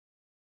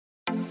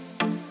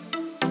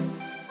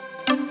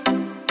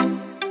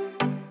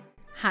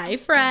Hi,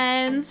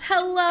 friends.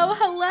 Hello,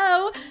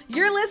 hello.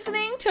 You're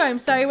listening to I'm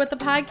Sorry What the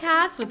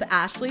Podcast with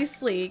Ashlee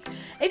Sleek.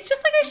 It's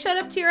just like I showed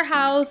up to your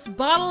house,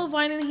 bottle of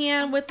wine in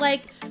hand, with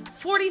like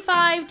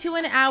 45 to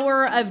an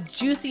hour of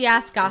juicy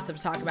ass gossip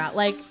to talk about.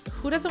 Like,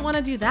 who doesn't want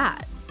to do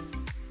that?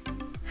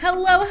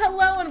 Hello,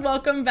 hello, and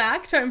welcome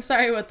back to I'm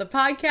Sorry What the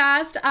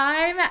Podcast.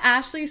 I'm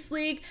Ashlee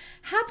Sleek.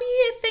 Happy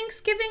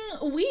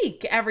Thanksgiving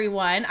week,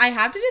 everyone. I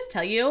have to just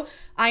tell you,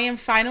 I am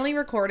finally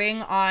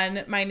recording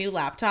on my new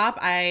laptop.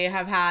 I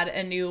have had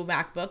a new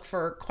MacBook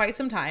for quite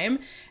some time,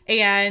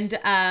 and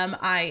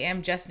I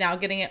am just now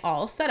getting it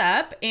all set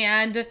up,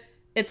 and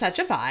it's such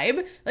a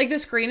vibe. Like, the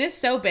screen is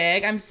so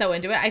big. I'm so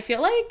into it. I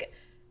feel like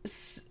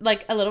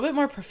a little bit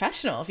more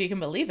professional, if you can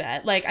believe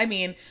it. Like, I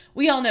mean,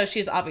 we all know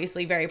she's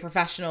obviously very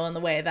professional in the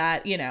way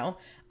that, you know,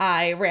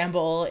 I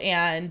ramble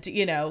and,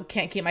 you know,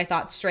 can't keep my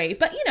thoughts straight,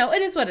 but you know,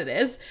 it is what it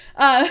is.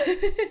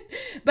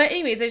 But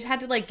anyways, I just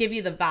had to like give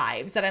you the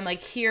vibes that I'm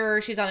like,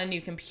 here, she's on a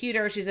new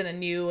computer, she's in a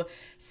new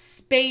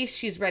space,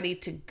 she's ready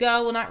to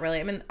go. Well, not really.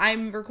 I mean,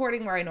 I'm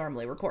recording where I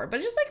normally record, but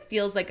it just like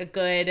feels like a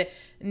good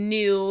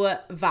new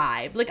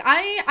vibe. Like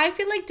I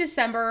feel like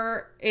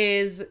December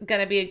is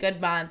gonna be a good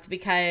month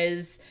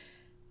because,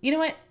 you know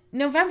what?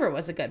 November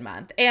was a good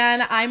month,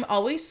 and I'm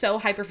always so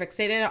hyper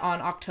fixated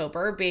on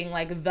October being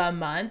like the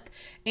month.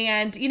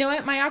 And you know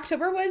what? My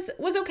October was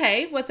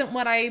okay. Wasn't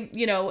what I,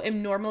 you know,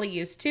 am normally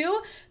used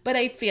to, but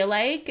I feel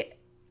like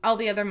all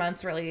the other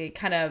months really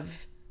kind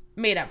of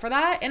made up for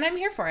that, and I'm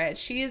here for it.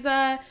 She's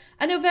a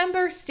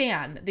November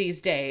stan these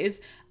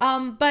days.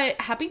 But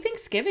happy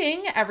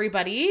Thanksgiving,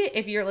 everybody.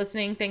 If you're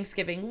listening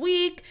Thanksgiving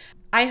week,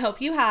 I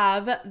hope you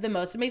have the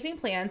most amazing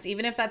plans,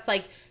 even if that's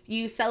like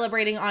you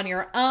celebrating on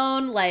your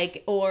own,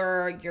 like,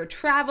 or you're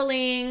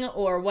traveling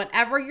or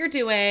whatever you're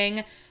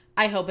doing.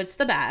 I hope it's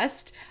the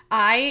best.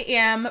 I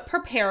am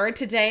prepared.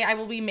 Today I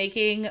will be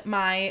making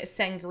my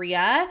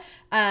sangria,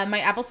 my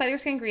apple cider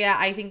sangria.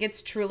 I think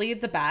it's truly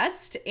the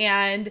best.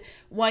 And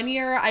one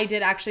year I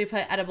did actually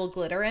put edible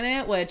glitter in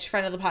it, which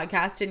friend of the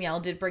podcast, Danielle,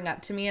 did bring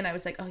up to me. And I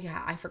was like, oh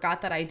yeah, I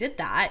forgot that I did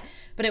that.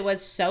 But it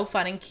was so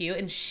fun and cute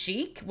and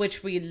chic,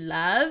 which we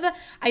love.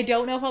 I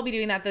don't know if I'll be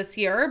doing that this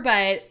year,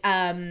 but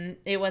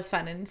it was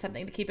fun and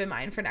something to keep in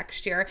mind for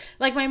next year.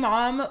 Like, my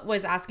mom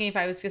was asking if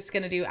I was just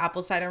going to do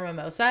apple cider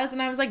mimosas.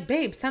 And I was like,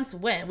 babe, since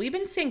when? We've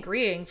been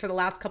sangriaing for the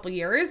last couple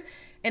years,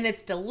 and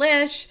it's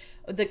delish.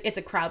 It's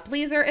a crowd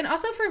pleaser. And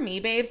also for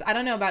me, babes, I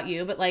don't know about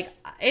you, but like,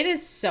 it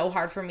is so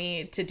hard for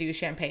me to do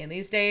champagne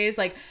these days.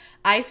 Like,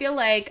 I feel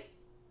like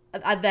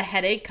the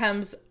headache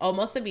comes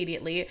almost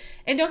immediately.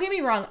 And don't get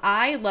me wrong,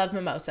 I love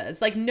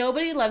mimosas. Like,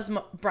 nobody loves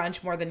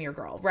brunch more than your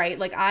girl, right?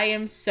 Like, I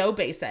am so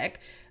basic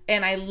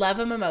and I love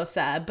a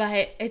mimosa,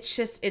 but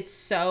it's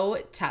so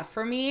tough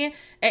for me.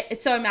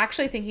 So I'm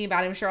actually thinking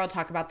about it. I'm sure I'll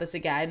talk about this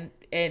again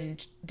in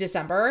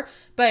December,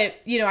 but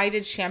you know, I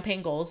did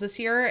champagne goals this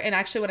year, and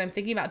actually what I'm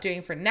thinking about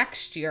doing for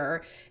next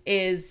year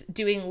is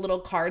doing little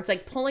cards,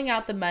 like pulling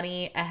out the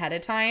money ahead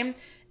of time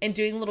and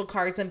doing little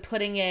cards and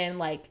putting in,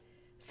 like,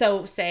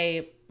 so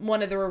say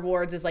one of the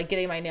rewards is like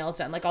getting my nails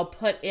done. Like, I'll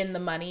put in the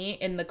money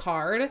in the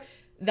card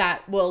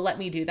that will let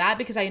me do that,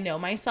 because I know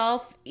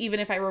myself, even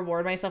if I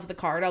reward myself with the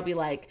card, I'll be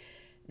like,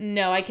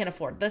 no, I can't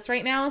afford this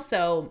right now.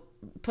 So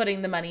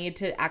putting the money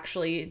to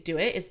actually do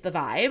it is the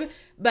vibe.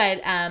 But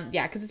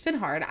yeah, because it's been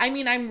hard. I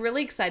mean, I'm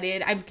really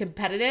excited. I'm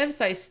competitive,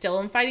 so I still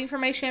am fighting for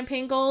my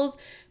champagne goals,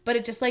 but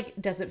it just like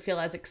doesn't feel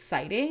as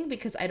exciting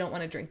because I don't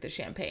want to drink the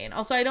champagne.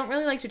 Also, I don't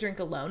really like to drink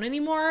alone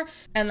anymore,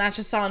 and that's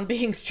just on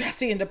being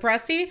stressy and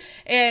depressy.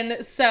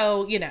 And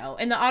so, you know,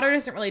 and the Otter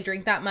doesn't really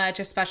drink that much,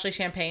 especially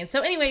champagne.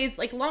 So anyways,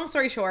 like, long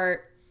story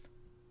short,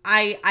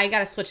 I got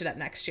to switch it up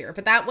next year,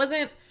 but that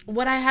wasn't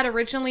what I had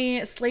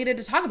originally slated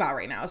to talk about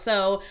right now.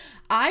 So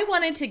I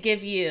wanted to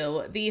give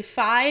you the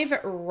 5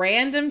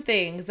 random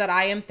things that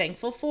I am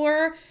thankful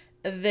for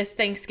this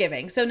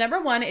Thanksgiving. So number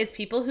 1 is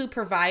people who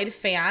provide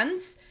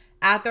fans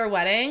at their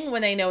wedding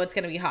when they know it's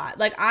going to be hot.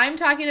 Like, I'm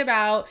talking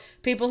about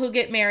people who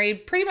get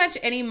married pretty much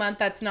any month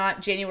that's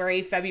not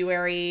January,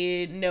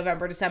 February,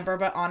 November, December,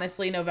 but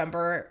honestly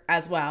November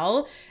as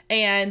well.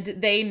 And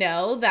they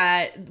know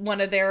that one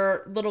of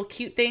their little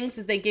cute things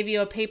is they give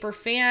you a paper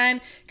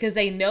fan because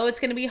they know it's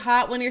going to be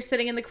hot when you're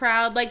sitting in the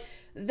crowd. Like,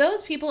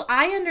 those people,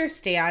 I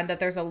understand that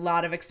there's a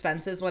lot of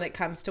expenses when it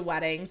comes to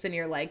weddings, and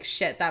you're like,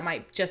 shit, that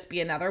might just be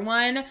another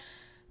one.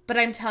 But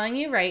I'm telling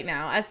you right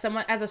now, as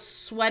a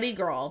sweaty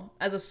girl,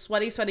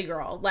 sweaty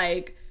girl,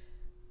 like,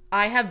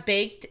 I have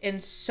baked in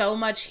so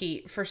much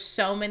heat for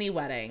so many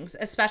weddings,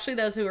 especially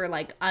those who are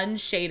like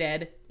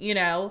unshaded, you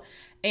know.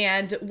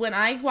 And when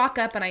I walk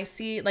up and I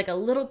see like a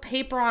little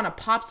paper on a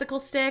popsicle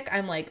stick,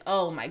 I'm like,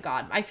 oh my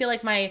God, I feel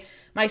like my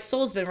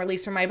soul's been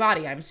released from my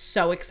body. I'm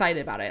so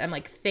excited about it. I'm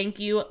like, thank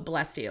you,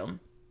 bless you.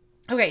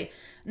 Okay,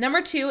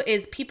 number 2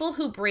 is people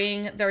who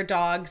bring their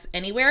dogs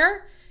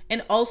anywhere.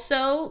 And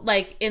also,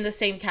 like, in the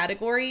same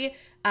category,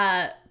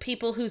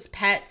 people whose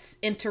pets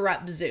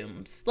interrupt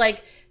Zooms.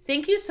 Like,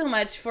 thank you so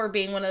much for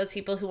being one of those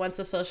people who wants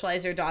to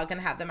socialize your dog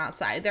and have them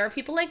outside. There are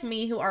people like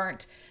me who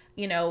aren't,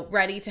 you know,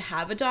 ready to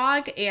have a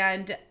dog.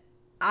 And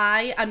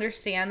I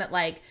understand that,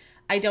 like,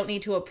 I don't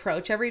need to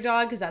approach every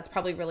dog because that's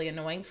probably really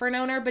annoying for an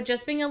owner, but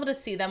just being able to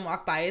see them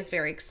walk by is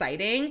very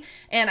exciting.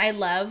 And I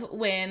love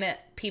when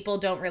people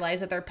don't realize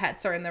that their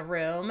pets are in the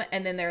room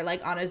and then they're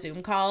like on a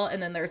Zoom call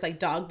and then there's like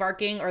dog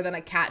barking or then a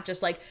cat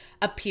just like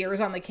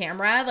appears on the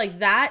camera. Like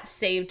that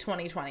saved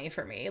 2020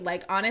 for me.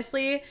 Like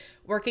honestly,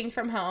 working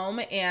from home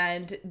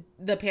and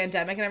the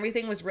pandemic and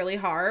everything was really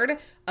hard,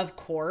 of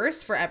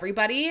course, for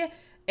everybody.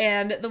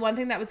 And the one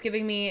thing that was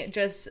giving me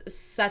just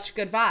such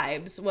good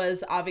vibes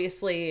was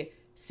obviously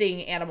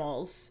seeing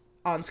animals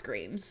on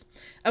screens.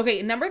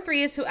 Okay, number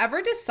 3 is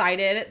whoever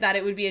decided that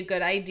it would be a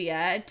good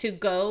idea to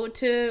go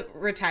to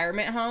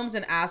retirement homes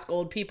and ask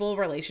old people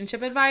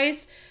relationship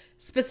advice,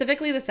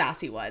 specifically the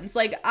sassy ones.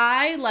 Like,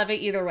 I love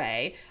it either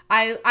way.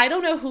 I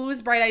don't know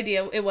whose bright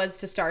idea it was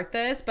to start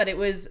this, but it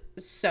was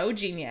so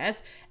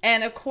genius.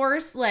 And of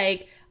course,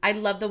 like, I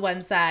love the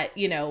ones that,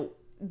 you know,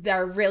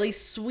 they're really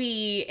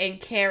sweet and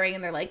caring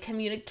and they're like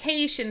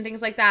communication,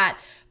 things like that.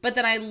 But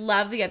then I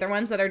love the other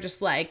ones that are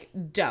just like,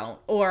 don't,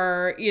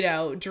 or, you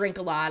know, drink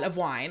a lot of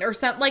wine or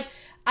something. Like,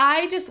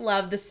 I just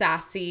love the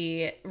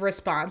sassy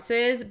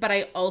responses, but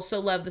I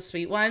also love the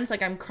sweet ones.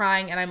 Like, I'm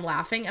crying and I'm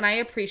laughing, and I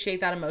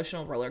appreciate that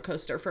emotional roller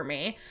coaster for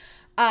me.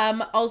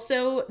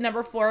 Also,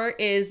 number 4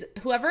 is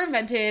whoever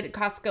invented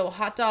Costco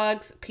hot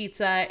dogs,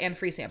 pizza, and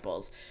free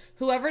samples.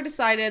 Whoever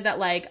decided that,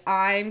 like,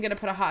 I'm going to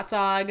put a hot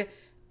dog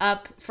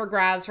up for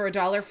grabs for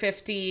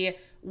 $1.50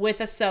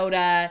 with a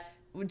soda.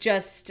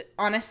 Just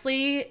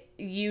honestly,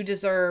 you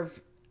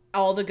deserve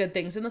all the good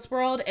things in this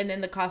world. And then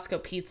the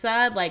Costco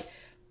pizza, like,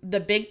 the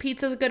big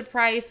pizza is a good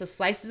price, the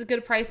slice is a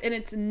good price, and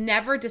it's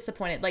never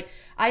disappointed. Like,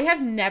 I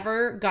have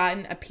never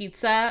gotten a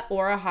pizza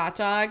or a hot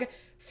dog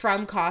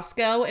from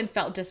Costco and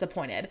felt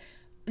disappointed.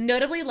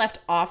 Notably left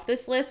off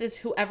this list is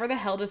whoever the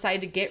hell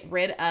decided to get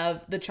rid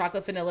of the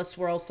chocolate vanilla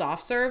swirl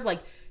soft serve, like,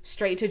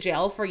 straight to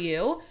jail for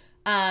you.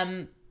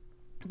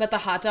 But the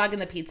hot dog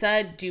and the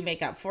pizza do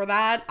make up for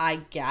that, I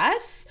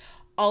guess.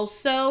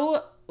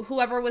 Also,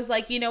 whoever was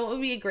like, you know, it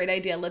would be a great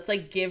idea. Let's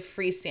like give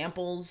free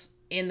samples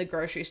in the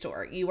grocery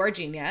store. You are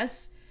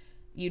genius.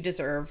 You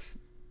deserve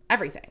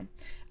everything.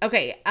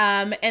 Okay.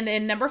 And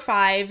then number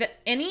 5,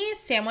 any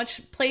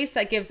sandwich place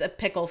that gives a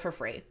pickle for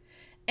free.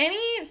 Any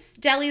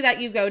deli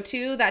that you go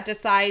to that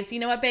decides, you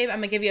know what, babe, I'm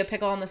gonna give you a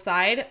pickle on the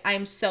side.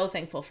 I'm so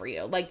thankful for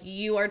you. Like,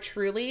 you are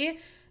truly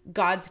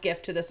God's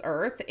gift to this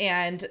earth,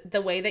 and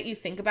the way that you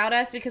think about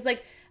us, because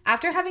like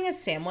after having a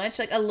sandwich,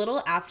 like a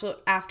little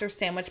after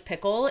sandwich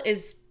pickle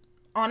is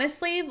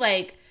honestly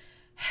like,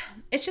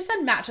 it's just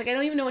unmatched. Like, I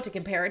don't even know what to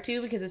compare it to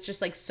because it's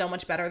just like so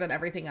much better than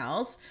everything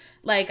else.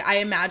 Like, I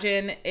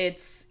imagine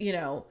it's, you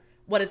know,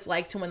 what it's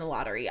like to win the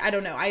lottery. I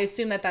don't know. I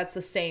assume that that's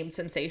the same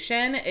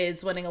sensation,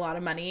 is winning a lot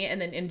of money and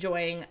then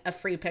enjoying a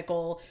free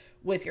pickle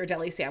with your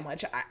deli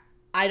sandwich.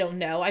 I don't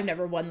know. I've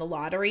never won the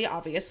lottery,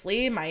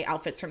 obviously. My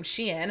outfit's from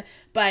Shein,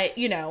 but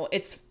you know,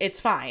 it's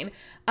fine.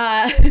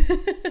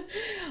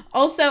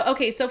 Also,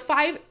 okay, so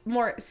 5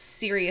 more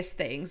serious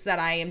things that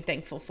I am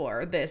thankful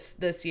for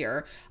this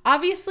year.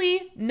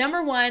 Obviously,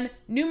 number 1,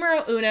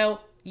 numero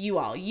uno, you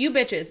all, you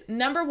bitches.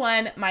 Number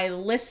 1, my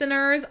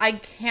listeners. I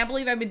can't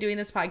believe I've been doing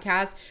this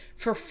podcast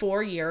for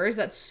 4 years.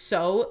 That's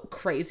so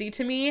crazy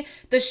to me.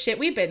 The shit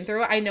we've been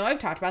through. I know I've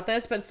talked about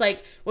this, but it's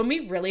like, when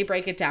we really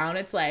break it down,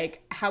 it's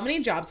like, how many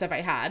jobs have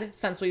I had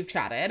since we've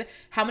chatted?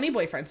 How many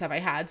boyfriends have I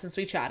had since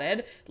we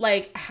chatted?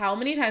 Like, how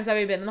many times have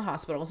I been in the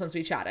hospital since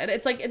we chatted?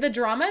 It's like, the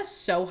drama is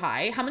so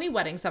high. How many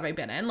weddings have I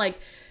been in? Like,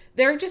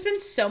 there have just been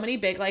so many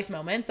big life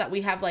moments that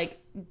we have like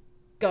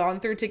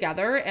gone through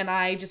together, and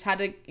I just had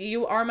to,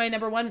 you are my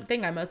number 1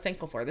 thing I'm most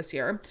thankful for this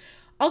year.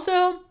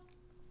 Also,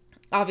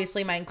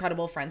 obviously, my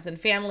incredible friends and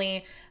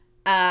family.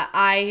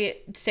 I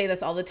say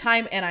this all the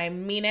time and I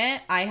mean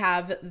it. I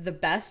have the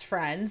best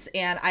friends,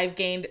 and I've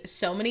gained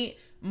so many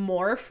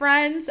more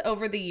friends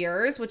over the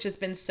years, which has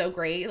been so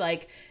great.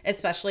 Like,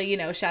 especially, you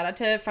know, shout out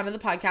to friend of the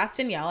podcast,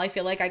 Danielle. I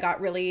feel like I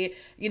got really,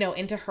 you know,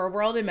 into her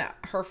world and met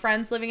her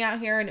friends living out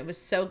here, and it was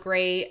so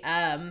great.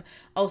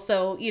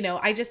 Also, you know,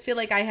 I just feel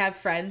like I have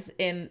friends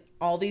in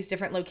all these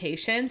different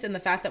locations, and the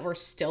fact that we're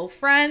still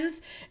friends,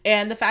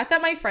 and the fact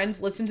that my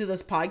friends listen to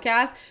this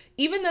podcast,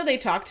 even though they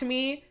talk to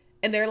me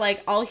and they're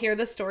like, I'll hear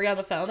the story on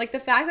the phone. Like, the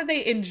fact that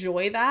they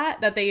enjoy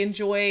that they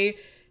enjoy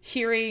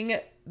hearing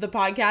the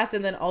podcast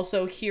and then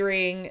also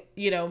hearing,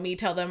 you know, me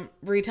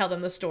retell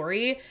them the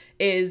story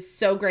is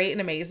so great and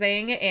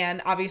amazing.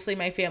 And obviously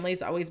my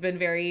family's always been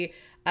very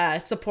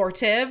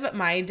supportive.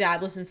 My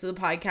dad listens to the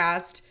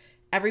podcast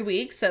every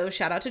week, so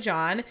shout out to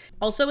John.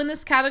 Also in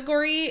this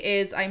category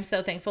is, I'm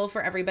so thankful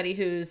for everybody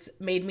who's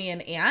made me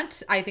an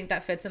aunt. I think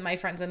that fits in my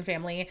friends and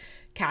family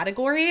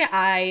category.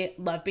 I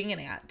love being an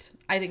aunt.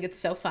 I think it's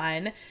so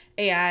fun.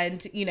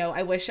 And, you know,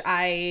 I wish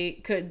I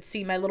could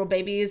see my little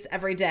babies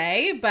every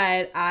day,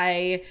 but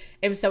I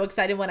am so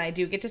excited when I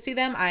do get to see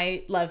them.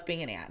 I love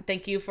being an aunt.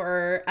 Thank you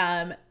for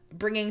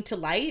bringing to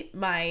light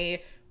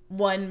my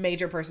one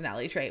major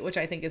personality trait, which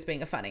I think is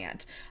being a fun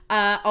aunt.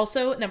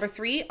 Also, number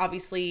 3,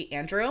 obviously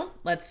Andrew.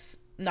 Let's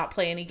not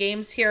play any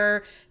games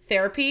here.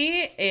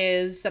 Therapy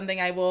is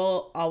something I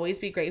will always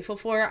be grateful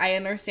for. I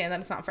understand that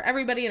it's not for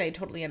everybody, and I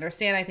totally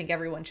understand. I think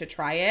everyone should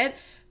try it.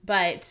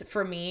 But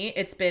for me,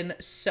 it's been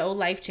so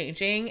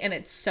life-changing, and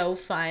it's so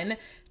fun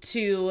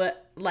to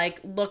like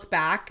look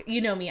back.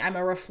 You know me, I'm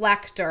a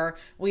reflector.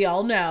 We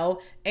all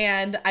know.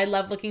 And I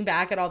love looking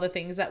back at all the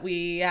things that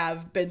we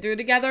have been through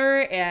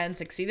together and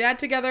succeeded at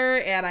together.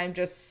 And I'm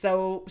just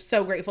so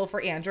grateful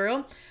for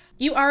Andrew.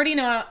 You already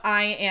know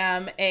I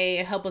am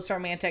a hopeless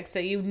romantic, so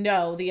you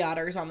know the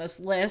Otter's on this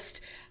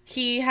list.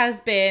 He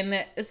has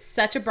been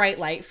such a bright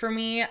light for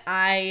me.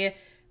 I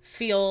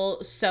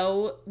feel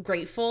so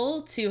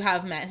grateful to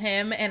have met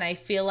him, and I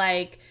feel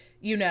like,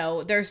 you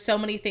know, there's so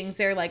many things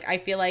there. Like, I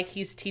feel like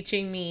he's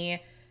teaching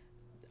me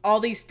all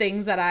these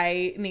things that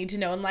I need to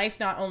know in life,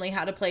 not only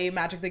how to play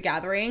Magic the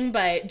Gathering,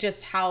 but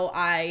just how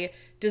I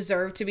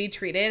deserve to be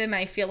treated. And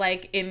I feel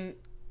like in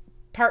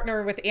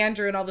partner with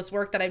Andrew and all this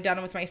work that I've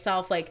done with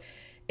myself, like,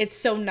 it's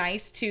so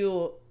nice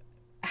to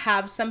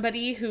have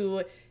somebody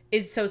who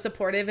is so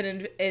supportive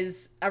and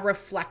is a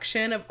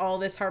reflection of all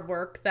this hard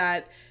work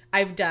that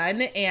I've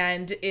done,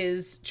 and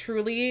is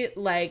truly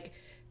like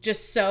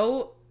just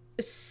so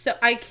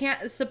I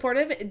can't,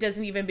 supportive, it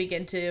doesn't even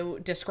begin to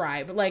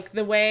describe, like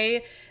the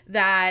way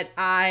that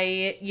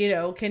I, you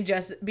know, can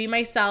just be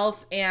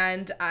myself,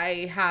 and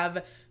I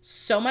have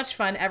so much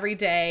fun every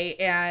day.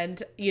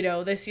 And, you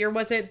know, this year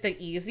wasn't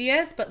the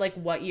easiest, but like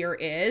what year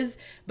is?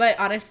 But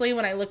honestly,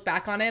 when I look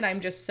back on it,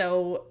 I'm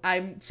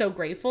so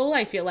grateful.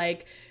 I feel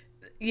like,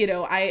 you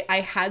know, I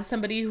had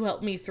somebody who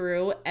helped me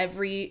through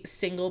every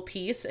single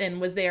piece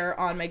and was there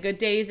on my good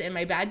days and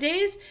my bad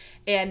days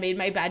and made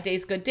my bad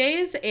days good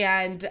days.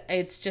 And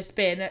it's just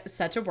been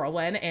such a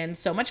whirlwind and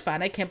so much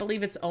fun. I can't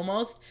believe it's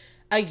almost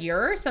a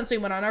year since we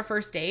went on our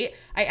first date.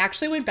 I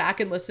actually went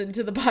back and listened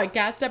to the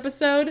podcast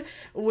episode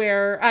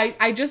where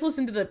I just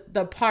listened to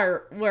the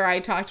part where I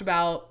talked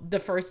about the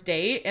first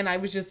date, and I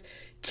was just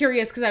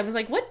curious because I was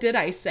like, what did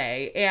I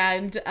say?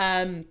 And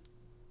I'm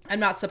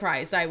not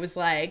surprised. I was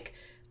like,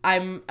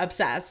 I'm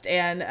obsessed,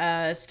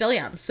 and still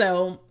am.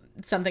 So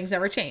some things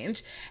never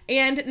change.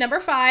 And number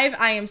 5,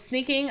 I am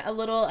sneaking a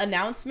little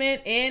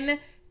announcement in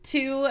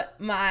to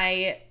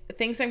my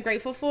things I'm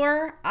grateful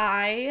for.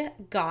 I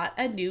got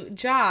a new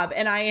job,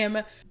 and I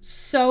am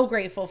so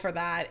grateful for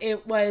that.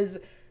 It was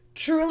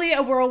truly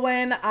a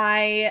whirlwind.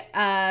 I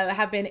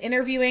have been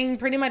interviewing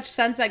pretty much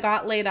since I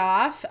got laid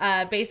off.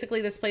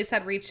 Basically, this place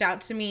had reached out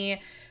to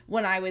me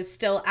when I was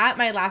still at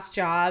my last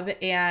job,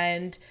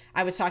 and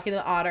I was talking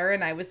to Otter,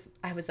 and I was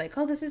like,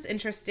 oh, this is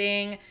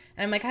interesting.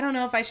 And I'm like, I don't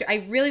know if I should.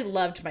 I really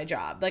loved my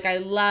job. Like, I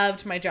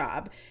loved my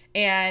job.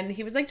 And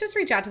he was like, just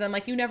reach out to them.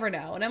 Like, you never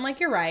know. And I'm like,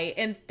 you're right.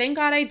 And thank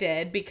God I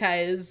did,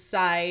 because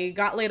I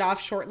got laid off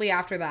shortly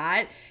after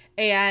that.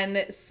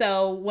 And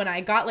so when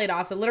I got laid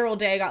off, the literal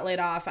day I got laid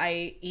off,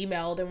 I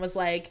emailed and was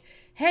like,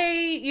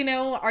 hey, you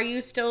know, are you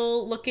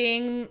still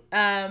looking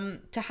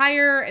to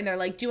hire? And they're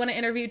like, do you want to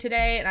interview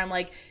today? And I'm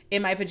like,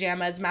 in my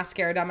pajamas,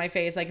 mascara down my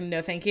face, like,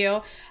 no, thank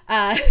you.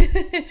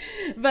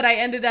 But I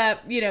ended up,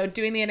 you know,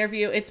 doing the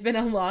interview. It's been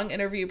a long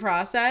interview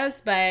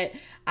process, but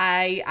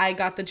I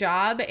got the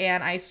job,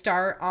 and I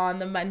start on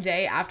the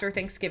Monday after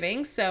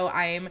Thanksgiving. So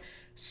I'm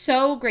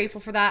so grateful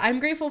for that. I'm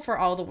grateful for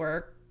all the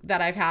work that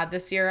I've had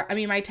this year. I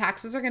mean, my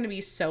taxes are going to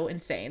be so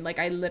insane. Like,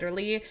 I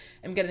literally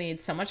am going to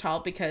need so much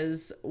help,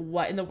 because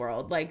what in the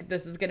world? Like,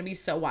 this is going to be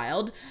so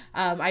wild.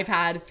 I've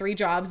had 3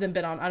 jobs and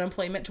been on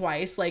unemployment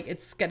twice. Like,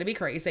 it's going to be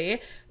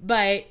crazy.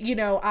 But, you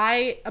know,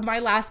 my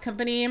last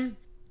company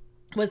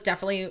was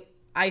definitely,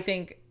 I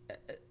think,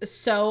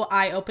 so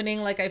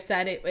eye-opening. Like I've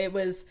said,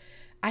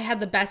 I had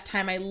the best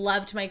time. I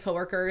loved my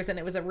coworkers, and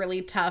it was a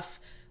really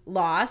tough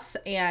loss.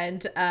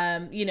 And,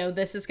 you know,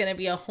 this is going to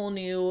be a whole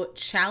new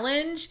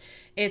challenge.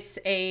 It's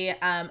a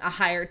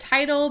higher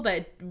title,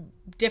 but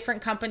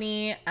different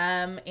company.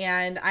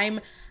 And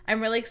I'm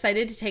really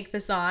excited to take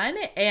this on,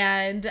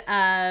 and,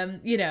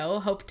 you know,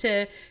 hope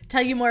to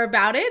tell you more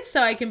about it,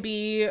 so I can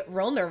be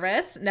real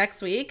nervous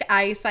next week.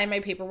 I signed my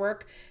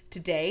paperwork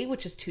today,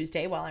 which is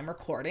Tuesday while I'm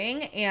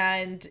recording.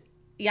 And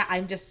yeah,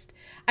 I'm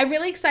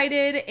really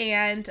excited,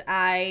 and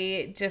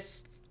I'm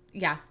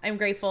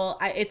grateful.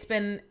 It's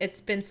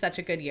been such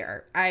a good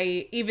year.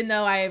 Even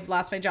though I've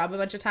lost my job a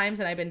bunch of times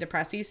and I've been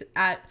depressed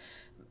at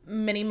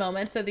many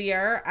moments of the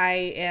year,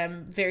 I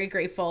am very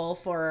grateful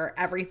for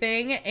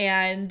everything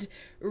and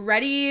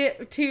ready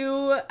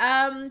to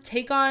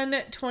take on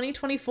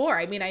 2024.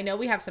 I mean, I know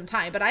we have some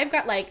time, but I've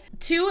got like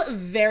 2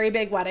 very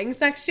big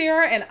weddings next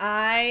year, and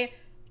I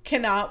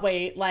cannot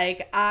wait.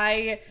 Like,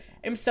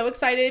 I'm so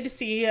excited to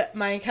see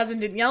my cousin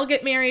Danielle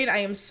get married. I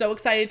am so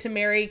excited to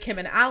marry Kim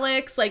and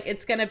Alex. Like,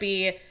 it's gonna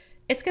be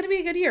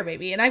a good year,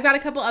 baby. And I've got a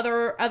couple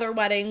other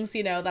weddings,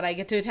 you know, that I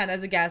get to attend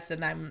as a guest,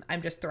 and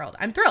I'm just thrilled.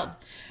 I'm thrilled.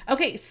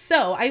 Okay,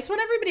 so I just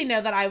want everybody to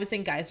know that I was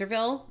in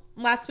Geyserville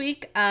last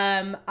week.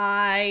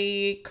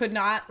 I could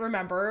not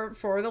remember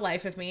for the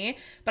life of me,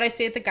 but I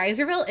stayed at the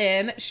Geyserville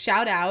Inn.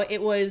 Shout out.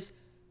 It was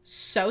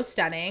so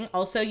stunning.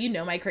 Also, you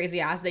know, my crazy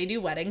ass, they do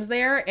weddings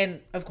there,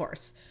 and of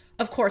course,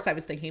 of course I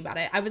was thinking about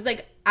it. I was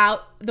like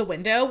out the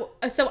window.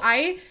 So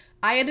I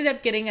ended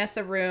up getting us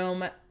a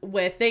room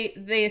with,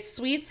 the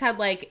suites had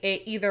like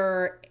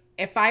either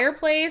a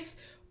fireplace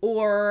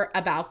or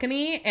a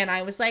balcony. And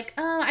I was like,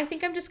 oh, I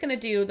think I'm just going to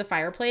do the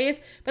fireplace.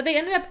 But they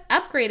ended up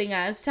upgrading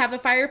us to have a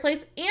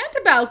fireplace and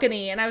a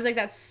balcony. And I was like,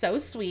 that's so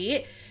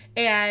sweet.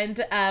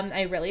 And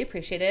I really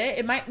appreciated it.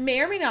 It may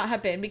or may not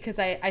have been because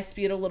I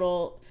spewed a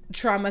little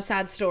trauma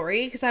sad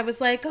story, because I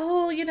was like,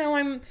 oh,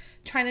 I'm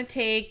trying to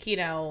take,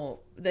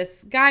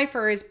 this guy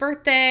for his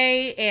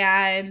birthday,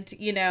 and,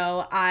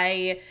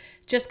 I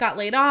just got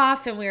laid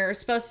off and we were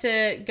supposed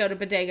to go to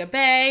Bodega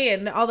Bay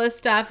and all this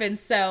stuff. And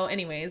so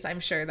anyways, I'm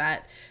sure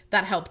that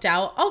helped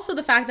out. Also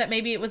the fact that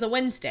maybe it was a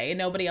Wednesday and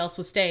nobody else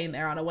was staying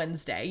there on a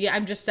Wednesday. Yeah,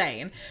 I'm just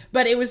saying.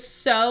 But it was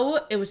so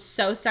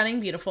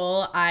stunning,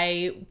 beautiful.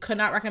 I could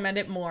not recommend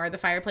it more. The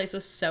fireplace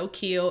was so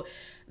cute.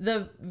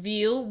 The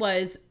view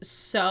was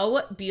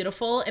so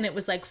beautiful, and it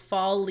was like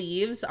fall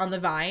leaves on the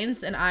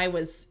vines, and I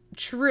was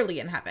truly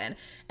in heaven.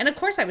 And of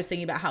course I was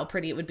thinking about how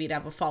pretty it would be to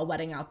have a fall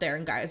wedding out there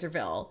in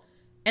Geyserville.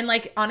 And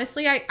like,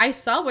 honestly, I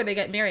saw where they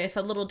get married. I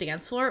saw a little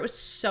dance floor. It was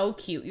so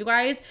cute, you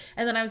guys.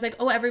 And then I was like,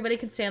 oh, everybody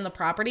can stay on the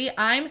property.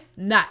 I'm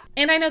not.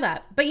 And I know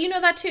that, but you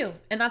know that too.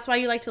 And that's why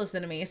you like to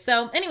listen to me.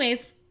 So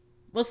anyways,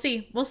 we'll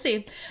see.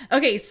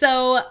 Okay,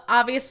 so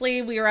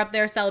obviously we were up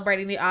there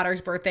celebrating the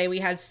Otter's birthday. We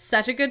had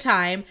such a good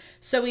time.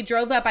 So we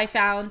drove up. I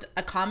found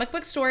a comic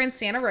book store in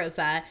Santa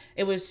Rosa.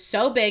 It was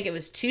so big. It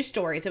was 2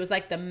 stories. It was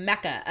like the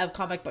mecca of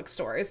comic book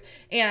stores.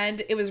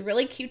 And it was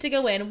really cute to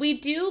go in. We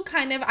do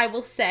kind of, I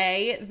will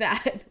say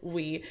that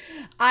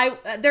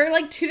there are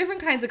like 2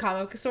 different kinds of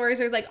comic book stores.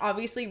 There's like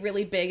obviously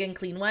really big and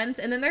clean ones.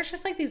 And then there's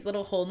just like these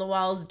little hole in the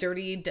walls,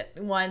 dirty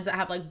ones that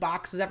have like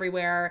boxes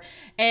everywhere.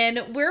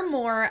 And we're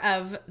more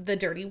of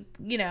the dirty,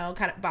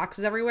 kind of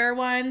boxes everywhere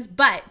ones.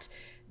 But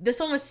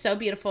this one was so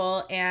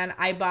beautiful, and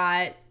I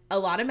bought a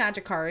lot of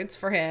magic cards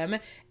for him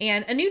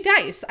and a new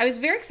dice. I was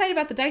very excited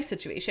about the dice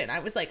situation. I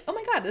was like, oh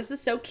my God, this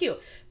is so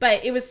cute.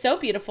 But it was so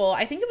beautiful.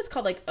 I think it was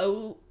called like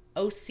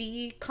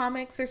OC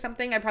Comics or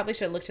something. I probably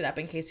should have looked it up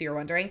in case you were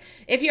wondering.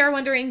 If you are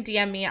wondering,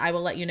 DM me. I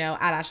will let you know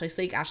at Ashlee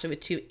Sleek, Ashlee with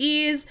 2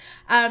 E's.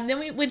 Then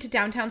we went to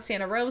downtown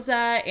Santa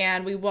Rosa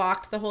and we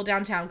walked the whole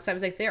downtown, because I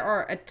was like, there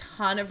are a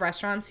ton of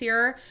restaurants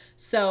here.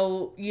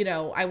 So,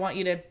 I want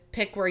you to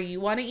pick where you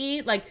want to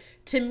eat. Like,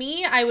 to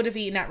me, I would have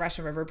eaten at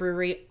Russian River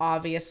Brewery,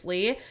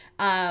 obviously.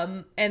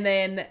 And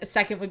then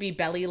second would be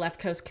Belly Left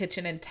Coast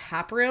Kitchen and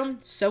Tap Room.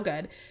 So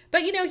good.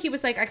 But, he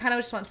was like, I kind of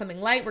just want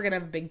something light. We're going to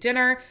have a big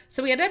dinner.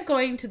 So we ended up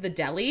going to the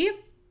deli,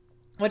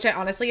 which I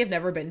honestly have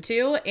never been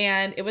to.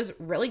 And it was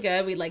really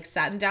good. We like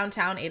sat in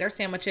downtown, ate our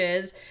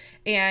sandwiches,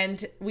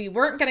 and we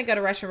weren't going to go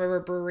to Russian River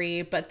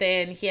Brewery, but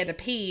then he had to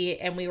pee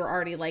and we were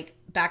already like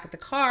back at the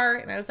car,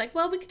 and I was like,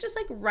 well, we could just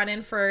like run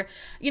in for,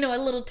 a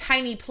little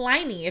tiny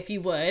Pliny, if you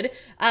would,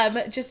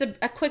 just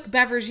a quick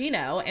beverage,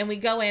 and we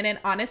go in, and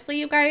honestly,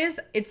 you guys,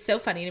 it's so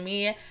funny to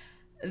me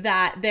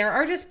that there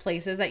are just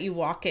places that you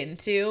walk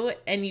into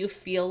and you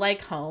feel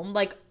like home.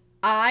 Like,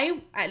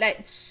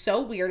 it's so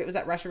weird. It was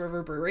at Russian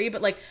River Brewery,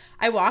 but like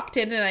I walked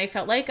in and I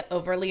felt like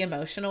overly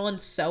emotional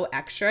and so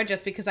extra,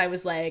 just because I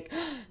was like,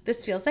 oh,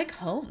 this feels like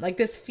home. Like,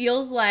 this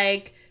feels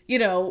like,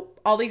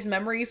 all these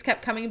memories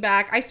kept coming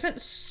back. I spent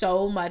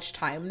so much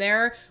time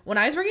there. When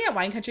I was working at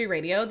Wine Country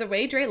Radio, the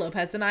way Dre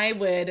Lopez and I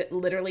would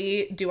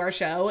literally do our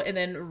show and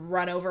then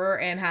run over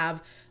and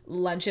have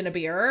lunch and a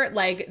beer,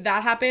 like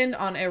that happened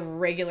on a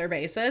regular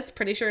basis.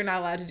 Pretty sure you're not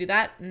allowed to do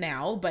that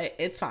now, but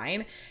it's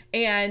fine.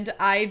 And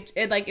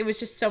it was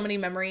just so many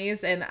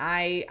memories, and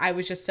I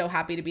was just so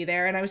happy to be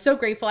there, and I was so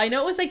grateful. I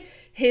know it was like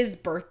his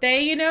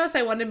birthday, so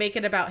I wanted to make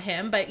it about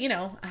him, but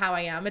how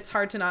I am, it's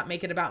hard to not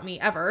make it about me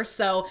ever.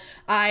 So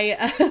I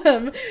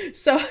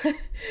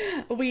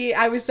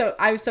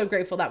was so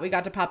grateful that we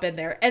got to pop in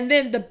there. And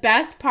then the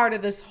best part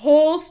of this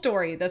whole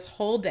story, this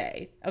whole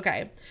day.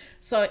 Okay.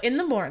 So in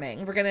the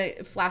morning, we're going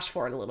to flash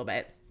forward a little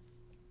bit.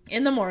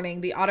 In the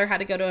morning, the Otter had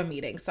to go to a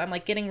meeting. So I'm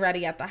like getting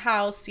ready at the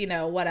house,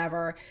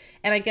 whatever.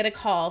 And I get a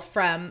call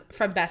from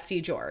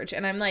Bestie George.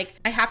 And I'm like,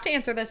 I have to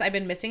answer this. I've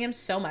been missing him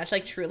so much.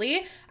 Like,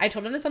 truly, I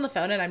told him this on the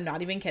phone, and I'm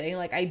not even kidding.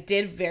 Like, I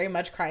did very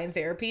much cry in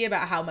therapy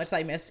about how much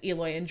I miss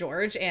Eloy and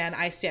George. And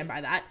I stand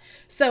by that.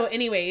 So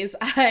anyways,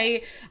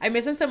 I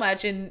miss him so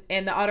much. And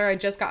the Otter, I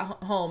just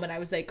got home, and I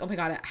was like, oh my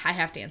God, I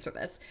have to answer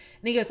this.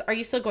 And he goes, are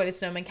you still going to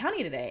Sonoma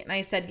County today? And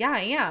I said, yeah,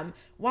 I am.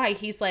 Why?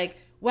 He's like,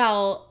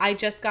 well, I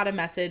just got a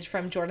message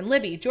from Jordan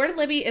Libby. Jordan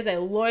Libby is a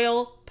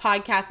loyal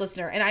podcast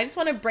listener. And I just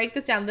want to break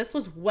this down. This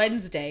was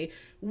Wednesday.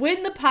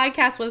 When the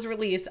podcast was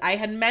released, I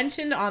had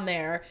mentioned on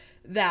there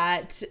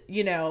that,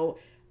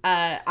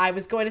 I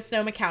was going to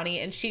Sonoma County,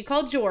 and she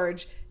called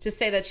George to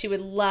say that she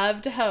would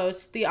love to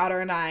host the Otter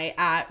and I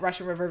at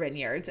Russian River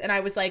Vineyards. And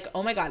I was like,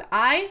 oh my God,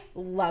 I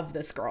love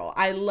this girl.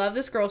 I love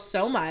this girl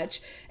so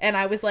much. And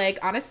I was like,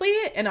 honestly,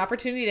 an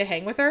opportunity to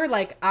hang with her,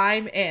 like,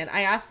 I'm in.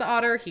 I asked the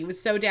Otter. He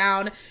was so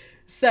down.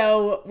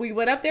 So we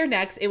went up there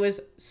next. It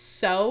was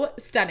so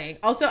stunning.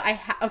 Also,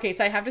 okay,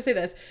 so I have to say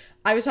this.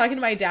 I was talking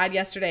to my dad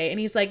yesterday and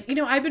he's like,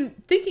 I've been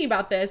thinking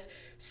about this.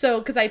 So,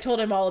 because I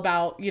told him all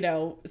about,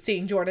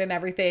 seeing Jordan and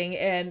everything.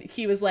 And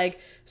he was like,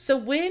 so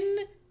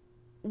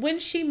when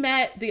she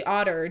met the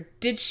Otter,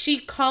 did she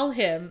call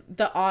him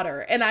the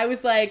Otter? And I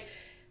was like,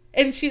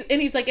 and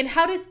he's like, and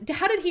how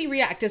did he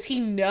react? Does he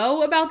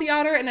know about the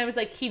Otter? And I was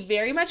like, he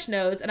very much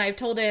knows. And I've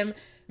told him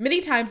many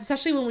times,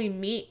 especially when we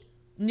meet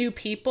new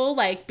people,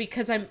 like,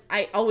 because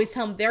I always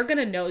tell them they're going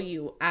to know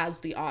you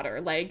as the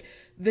Otter. Like,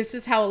 this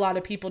is how a lot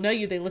of people know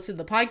you. They listen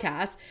to the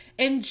podcast.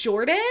 And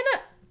Jordan,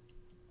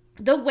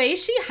 the way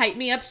she hyped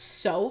me up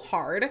so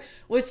hard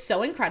was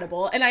so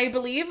incredible. And I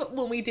believe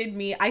when we did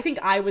meet, I think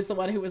I was the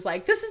one who was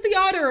like, this is the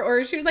Otter,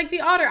 or she was like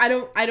the Otter.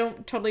 I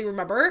don't totally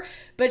remember,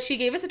 but she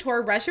gave us a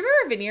tour. Russian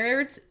River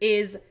Vineyards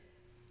is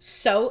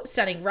so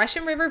stunning.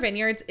 Russian River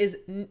Vineyards is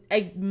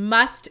a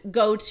must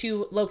go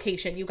to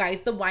location. You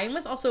guys, the wine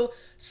was also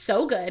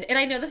so good. And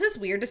I know this is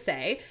weird to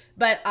say,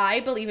 but I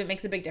believe it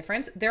makes a big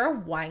difference. Their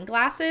wine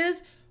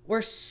glasses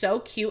were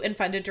so cute and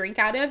fun to drink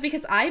out of,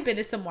 because I've been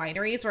to some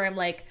wineries where I'm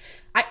like,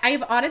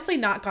 I've honestly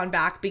not gone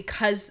back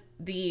because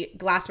the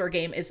glassware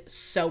game is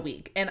so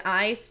weak, and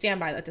I stand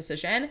by that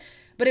decision.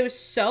 But it was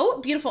so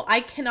beautiful. I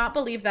cannot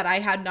believe that I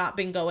had not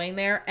been going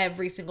there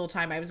every single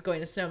time I was going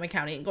to Sonoma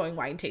County and going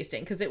wine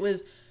tasting, because it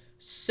was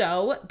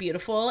so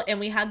beautiful and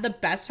we had the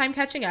best time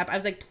catching up. I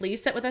was like,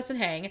 please sit with us and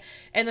hang.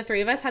 And the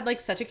three of us had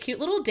like such a cute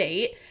little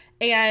date.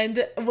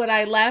 And when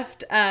I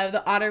left,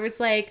 the Otter was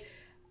like,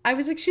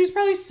 she was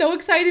probably so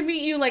excited to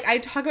meet you. Like, I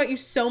talk about you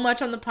so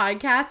much on the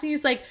podcast. And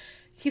he's like,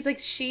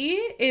 she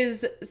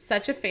is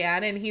such a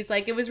fan. And he's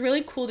like, it was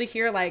really cool to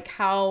hear like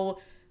how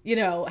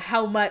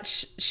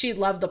much she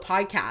loved the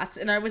podcast.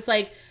 And I was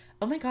like,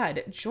 oh my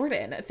God,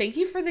 Jordan, thank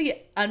you for the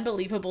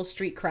unbelievable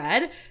street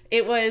cred.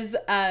 It was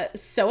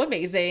so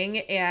amazing.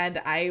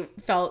 And I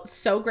felt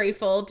so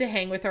grateful to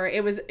hang with her.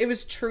 It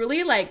was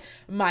truly like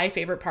my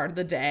favorite part of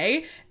the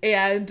day.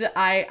 And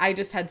I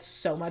just had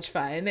so much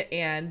fun.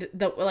 And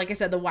like I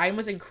said, the wine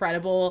was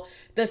incredible.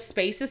 The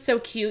space is so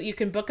cute. You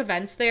can book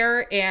events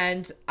there,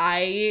 and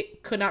I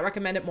could not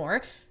recommend it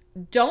more.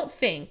 Don't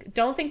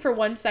think for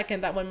 1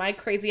 second that when my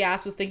crazy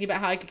ass was thinking about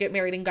how I could get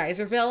married in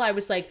Geyserville, I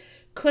was like,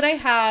 could I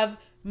have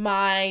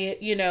my,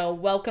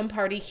 welcome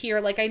party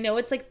here? Like, I know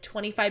it's like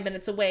 25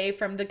 minutes away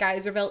from the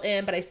Geyserville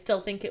Inn, but I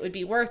still think it would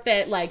be worth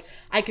it. Like,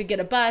 I could get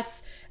a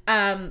bus.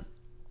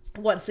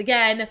 Once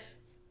again,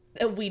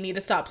 we need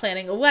to stop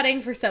planning a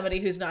wedding for somebody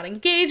who's not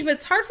engaged, but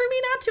it's hard for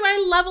me not to.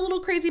 I love a little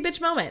crazy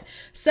bitch moment.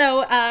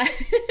 So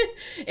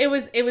it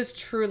was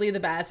truly the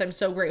best. I'm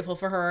so grateful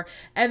for her.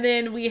 And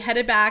then we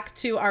headed back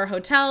to our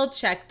hotel,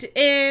 checked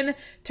in,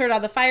 turned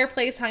on the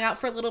fireplace, hung out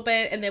for a little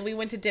bit, and then we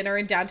went to dinner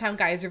in downtown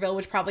Geyserville,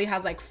 which probably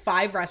has like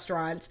 5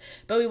 restaurants.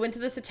 But we went to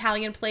this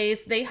Italian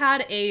place. They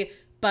had a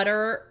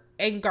butter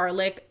and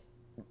garlic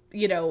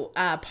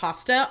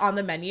pasta on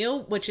the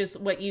menu, which is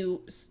what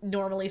you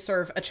normally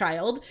serve a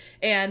child.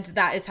 And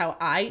that is how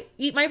I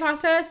eat my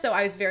pasta. So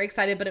I was very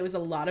excited, but it was a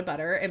lot of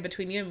butter. And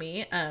between you and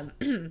me,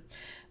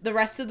 the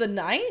rest of the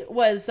night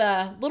was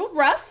a little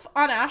rough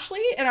on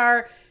Ashlee in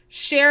our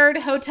shared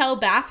hotel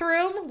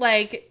bathroom.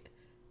 Like,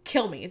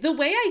 kill me. The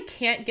way I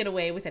can't get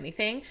away with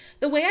anything,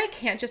 the way I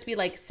can't just be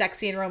like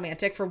sexy and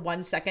romantic for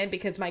 1 second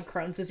because my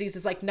Crohn's disease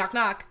is like, knock,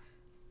 knock.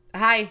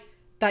 Hi,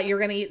 thought you were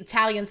going to eat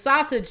Italian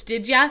sausage,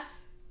 did ya?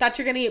 Thought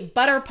you're going to eat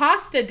butter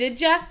pasta, did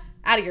ya?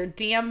 Out of your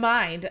damn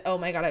mind. Oh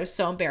my God, I was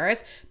so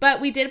embarrassed.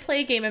 But we did play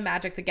a game of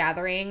Magic the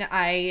Gathering.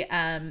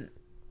 I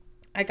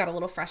got a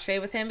little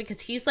frustrated with him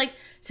because he's like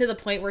to the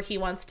point where he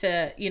wants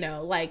to,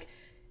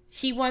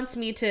 he wants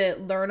me to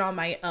learn on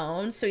my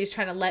own. So he's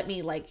trying to let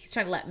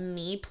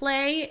me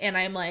play. And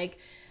I'm like,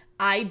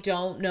 I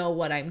don't know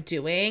what I'm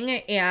doing,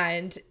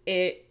 and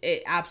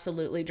it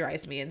absolutely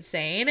drives me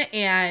insane,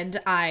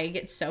 and I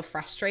get so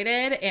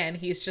frustrated, and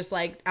he's just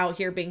like out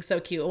here being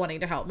so cute wanting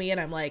to help me, and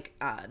I'm like,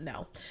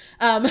 no.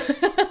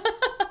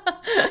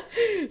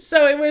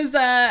 So it was,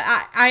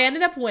 I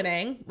ended up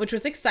winning, which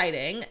was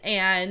exciting.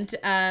 And,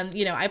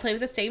 I play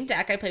with the same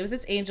deck. I play with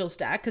this Angels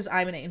deck because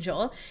I'm an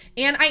angel,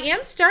 and I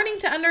am starting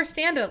to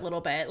understand it a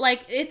little bit.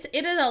 Like, it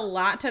is a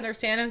lot to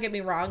understand. Don't get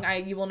me wrong.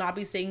 You will not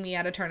be seeing me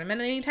at a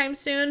tournament anytime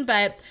soon,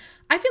 but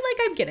I feel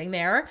like I'm getting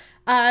there.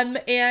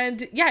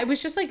 And yeah, it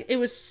was just like, it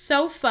was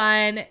so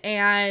fun.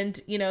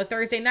 And,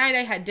 Thursday night I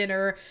had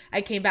dinner.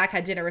 I came back,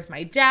 had dinner with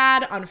my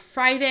dad. On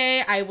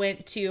Friday, I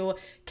went to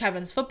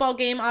Kevin's football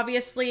game,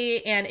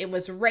 obviously, and it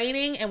was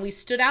raining, and we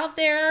stood out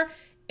there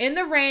in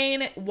the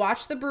rain,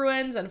 watched the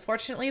Bruins.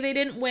 Unfortunately, they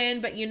didn't win,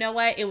 but you know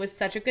what? It was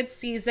such a good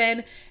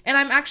season. And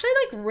I'm actually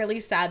like really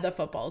sad the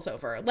football's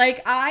over.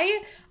 Like,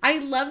 I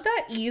love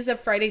that ease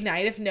of Friday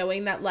night of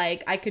knowing that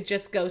like I could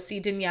just go see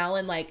Danielle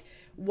and like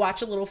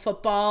watch a little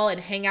football and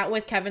hang out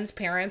with Kevin's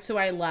parents, who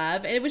I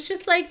love. And it was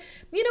just like,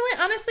 you know what,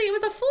 honestly, it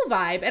was a full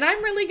vibe, and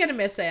I'm really gonna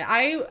miss it.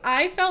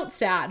 I felt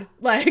sad.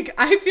 Like,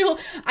 I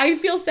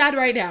feel sad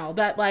right now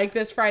that like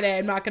this Friday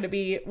I'm not gonna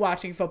be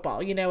watching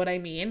football, you know what I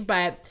mean?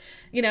 But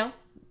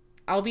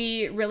I'll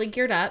be really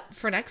geared up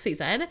for next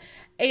season.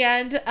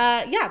 And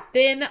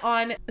then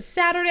on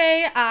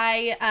Saturday,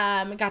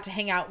 I got to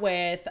hang out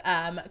with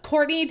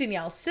Courtney,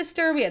 Danielle's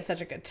sister. We had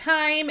such a good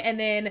time. And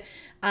then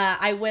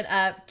I went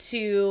up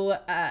to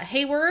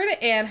Hayward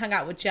and hung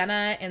out with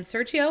Jenna and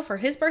Sergio for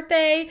his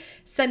birthday.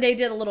 Sunday,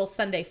 did a little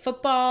Sunday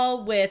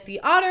football with the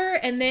Otter.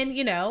 And then,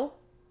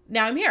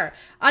 now I'm here.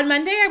 On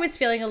Monday, I was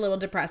feeling a little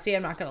depressy.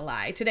 I'm not going to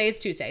lie. Today is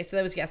Tuesday. So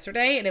that was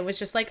yesterday. And it was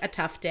just like a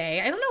tough day.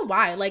 I don't know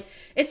why. Like,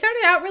 it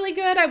started out really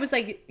good. I was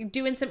like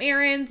doing some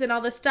errands and all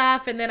this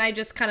stuff. And then I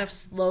just kind of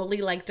slowly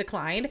like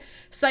declined.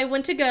 So I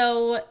went to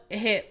go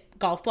hit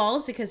golf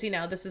balls because,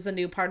 this is a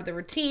new part of the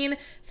routine.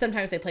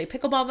 Sometimes I play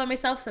pickleball by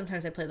myself.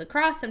 Sometimes I play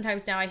lacrosse.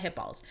 Sometimes now I hit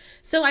balls.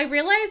 So I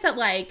realized that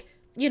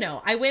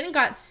I went and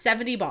got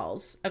 70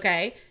 balls.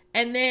 Okay.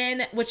 And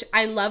then, which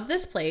I love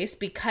this place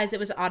because it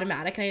was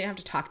automatic and I didn't have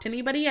to talk to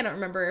anybody. I don't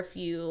remember if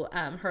you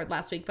heard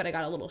last week, but I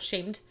got a little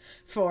shamed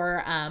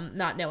for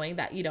not knowing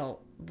that you don't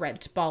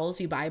rent balls,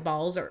 you buy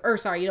balls, or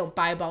sorry, you don't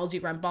buy balls,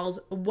 you rent balls,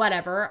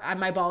 whatever.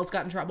 My balls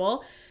got in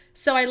trouble.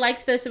 So I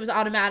liked this. It was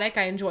automatic.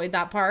 I enjoyed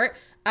that part.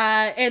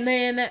 And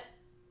then,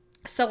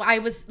 so I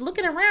was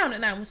looking around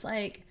and I was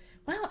like,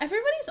 wow,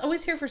 everybody's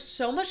always here for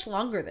so much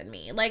longer than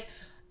me.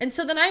 And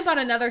so then I bought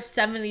another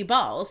 70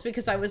 balls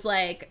because I was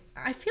like,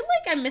 I feel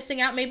like I'm missing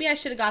out. Maybe I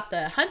should have got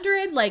the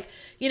 100,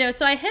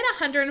 so I hit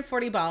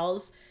 140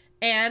 balls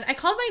and I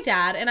called my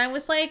dad and I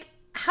was like,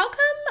 how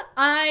come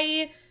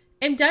I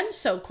am done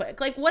so quick?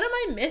 Like, what am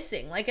I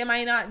missing? Like, am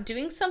I not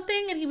doing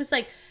something? And he was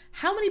like,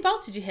 how many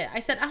balls did you hit?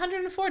 I said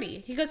 140.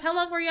 He goes, how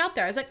long were you out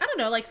there? I was like, I don't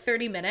know, like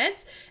 30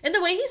 minutes. And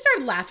the way he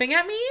started laughing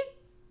at me,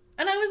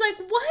 and I was like,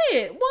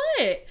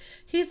 what?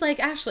 He's like,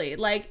 Ashlee,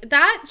 like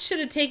that should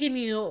have taken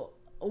you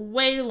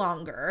way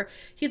longer.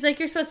 He's like,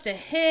 you're supposed to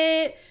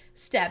hit,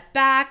 step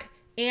back,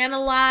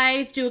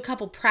 analyze, do a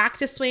couple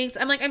practice swings.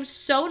 I'm like, I'm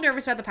so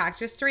nervous about the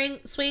practice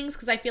swings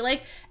because I feel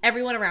like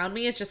everyone around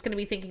me is just going to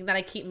be thinking that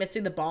I keep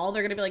missing the ball.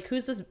 They're going to be like,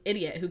 who's this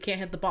idiot who can't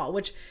hit the ball?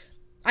 Which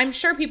I'm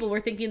sure people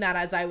were thinking that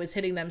as I was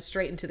hitting them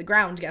straight into the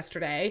ground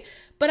yesterday.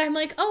 But I'm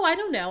like, oh, I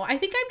don't know. I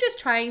think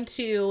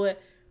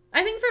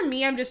for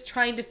me, I'm just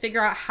trying to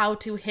figure out how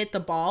to hit the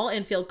ball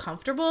and feel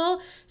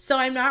comfortable. So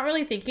I'm not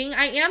really thinking.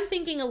 I am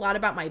thinking a lot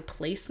about my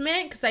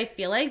placement because I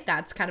feel like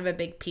that's kind of a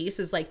big piece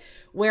is like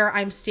where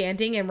I'm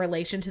standing in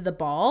relation to the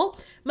ball.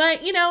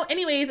 But,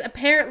 anyways,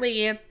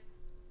 apparently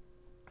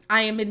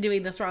I have been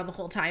doing this wrong the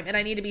whole time and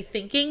I need to be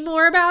thinking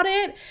more about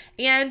it.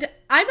 And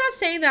I'm not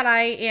saying that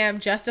I am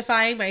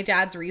justifying my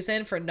dad's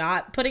reason for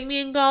not putting me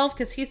in golf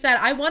because he said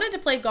I wanted to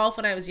play golf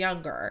when I was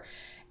younger.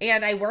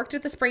 And I worked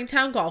at the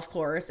Springtown golf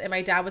course and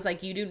my dad was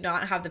like, you do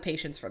not have the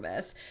patience for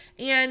this.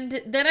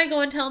 And then I go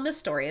and tell him this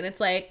story and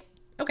it's like,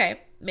 okay,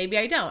 maybe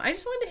I don't. I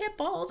just wanted to hit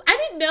balls. I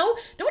didn't know.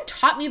 No one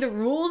taught me the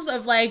rules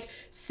of like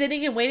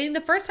sitting and waiting.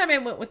 The first time I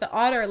went with the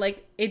Otter,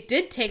 like it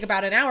did take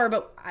about an hour,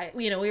 but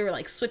we were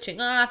like switching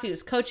off. He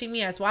was coaching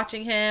me. I was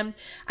watching him.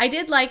 I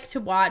did like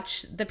to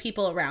watch the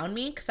people around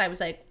me because I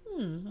was like,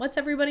 what's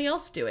everybody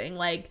else doing?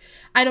 Like,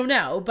 I don't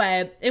know,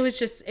 but it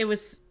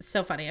was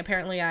so funny.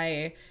 Apparently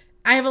I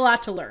have a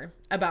lot to learn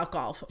about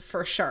golf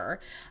for sure.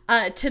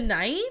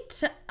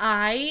 Tonight,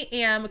 I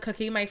am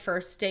cooking my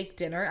first steak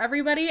dinner,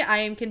 everybody. I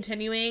am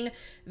continuing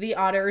the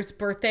Otter's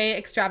birthday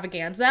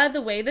extravaganza.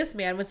 The way this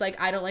man was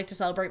like, I don't like to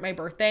celebrate my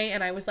birthday.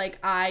 And I was like,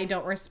 I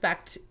don't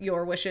respect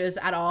your wishes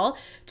at all.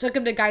 Took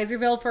him to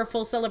Geyserville for a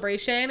full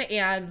celebration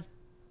and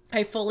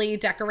I fully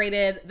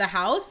decorated the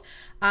house.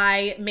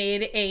 I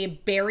made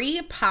a berry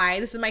pie.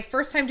 This is my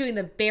first time doing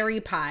the berry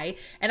pie.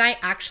 And I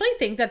actually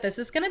think that this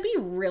is going to be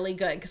really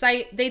good because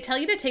they tell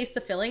you to taste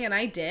the filling and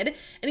I did.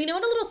 And you know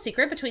what, a little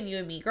secret between you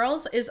and me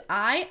girls is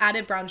I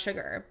added brown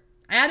sugar.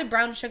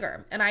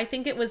 And I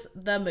think it was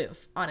the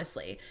move,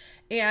 honestly.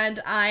 And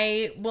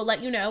I will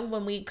let you know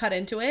when we cut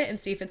into it and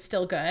see if it's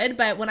still good.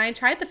 But when I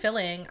tried the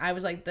filling, I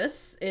was like,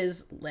 this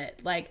is lit.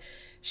 Like,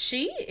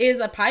 she is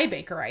a pie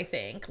baker, I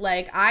think.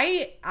 Like,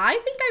 I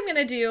think I'm going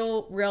to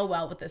do real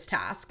well with this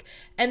task.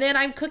 And then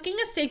I'm cooking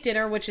a steak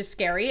dinner, which is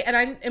scary.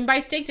 And by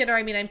steak dinner,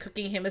 I mean I'm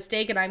cooking him a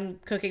steak and I'm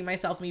cooking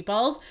myself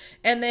meatballs.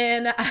 And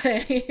then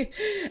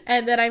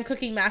I'm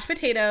cooking mashed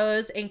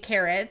potatoes and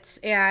carrots.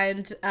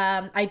 And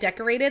I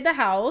decorated the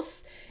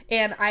house.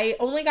 And I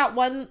only got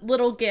one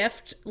little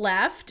gift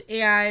left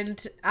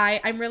and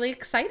I'm really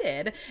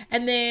excited.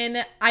 And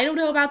then I don't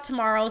know about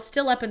tomorrow,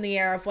 still up in the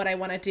air of what I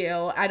want to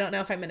do. I don't know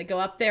if I'm going to go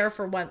up there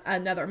for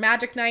another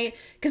magic night.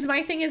 Because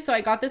my thing is, so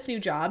I got this new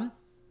job.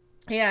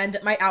 And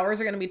my hours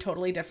are going to be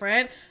totally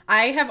different.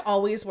 I have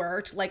always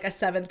worked like a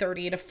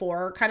 7:30 to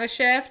 4 kind of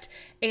shift.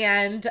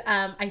 And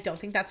I don't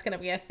think that's going to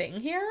be a thing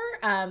here.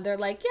 They're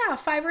like, yeah,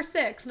 5 or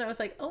 6. And I was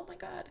like, oh my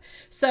God.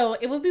 So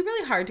it would be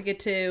really hard to get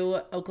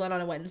to Oakland on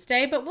a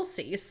Wednesday, but we'll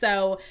see.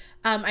 So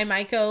I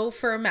might go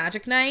for a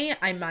magic night.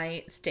 I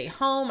might stay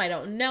home. I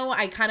don't know.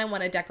 I kind of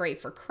want to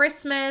decorate for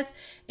Christmas.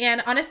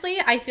 And honestly,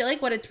 I feel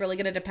like what it's really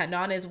going to depend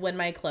on is when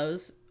my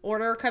clothes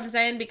order comes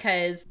in,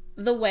 because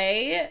the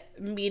way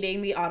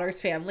meeting the Otter's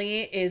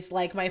family is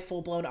like my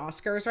full-blown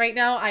Oscars right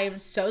now. I am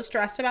so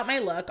stressed about my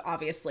look,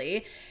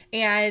 obviously,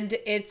 and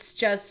it's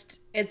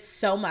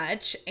so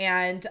much.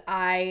 And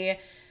I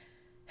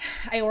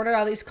ordered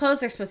all these clothes.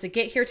 They're supposed to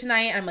get here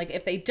tonight. I'm like,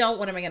 if they don't,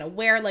 what am I gonna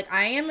wear? Like,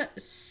 I am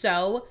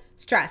so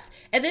stressed.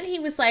 And then he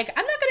was like,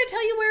 I'm not gonna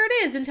tell you where it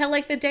is until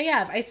like the day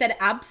of. I said,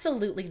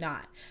 absolutely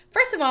not.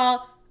 First of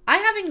all, I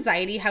have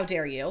anxiety, how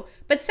dare you?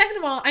 But second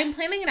of all, I'm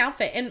planning an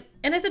outfit, and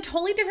it's a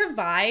totally different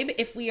vibe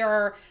if we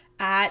are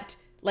at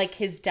like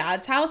his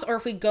dad's house or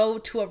if we go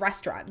to a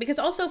restaurant. Because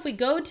also if we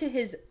go to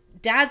his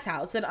dad's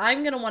house, then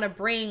I'm going to want to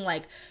bring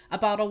like a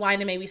bottle of wine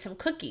and maybe some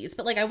cookies.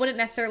 But like, I wouldn't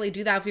necessarily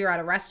do that if we were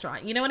at a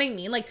restaurant. You know what I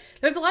mean? Like,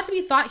 there's a lot to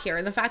be thought here.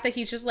 And the fact that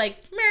he's just like,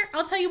 meh,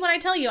 I'll tell you when I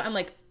tell you. I'm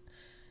like,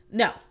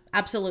 no.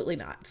 Absolutely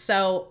not.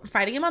 So I'm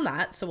fighting him on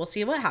that. So we'll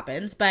see what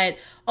happens. But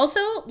also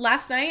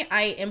last night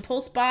I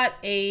impulse bought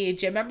a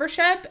gym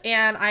membership,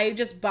 and I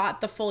just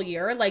bought the full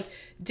year, like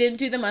didn't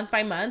do the month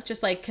by month,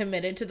 just like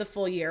committed to the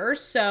full year.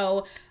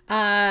 So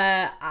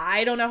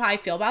I don't know how I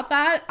feel about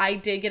that. I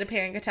did get a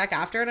panic attack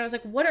after, and I was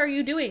like, what are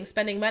you doing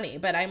spending money?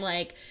 But I'm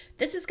like,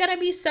 this is going to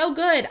be so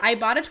good. I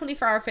bought a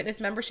 24-hour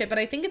fitness membership, but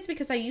I think it's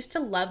because I used to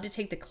love to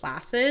take the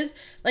classes.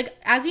 Like,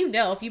 as you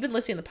know, if you've been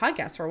listening to the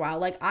podcast for a while,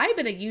 like I've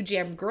been a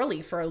UGM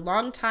girly for a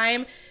long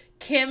time.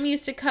 Kim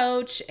used to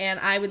coach, and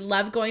I would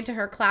love going to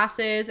her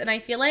classes. And I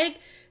feel like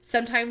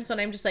sometimes when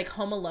I'm just like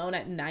home alone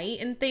at night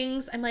and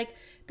things, I'm like,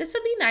 this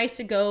would be nice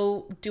to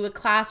go do a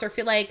class, or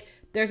feel like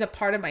there's a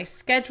part of my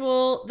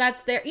schedule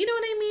that's there. You know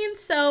what I mean?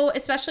 So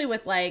especially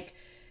with like,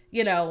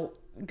 you know,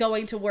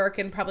 going to work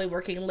and probably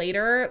working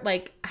later,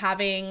 like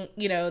having,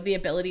 you know, the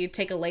ability to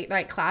take a late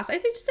night class, I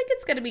just think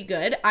it's going to be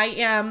good. I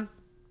am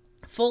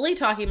fully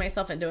talking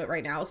myself into it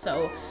right now.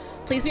 So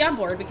please be on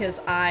board, because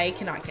I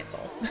cannot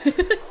cancel.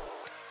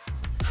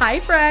 Hi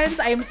friends,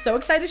 I am so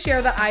excited to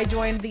share that I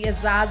joined the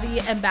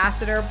Azazi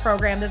Ambassador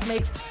Program. This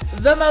makes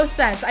the most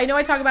sense. I know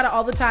I talk about it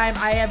all the time.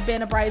 I have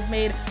been a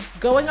bridesmaid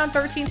going on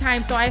 13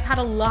 times, so I've had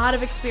a lot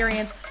of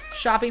experience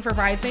shopping for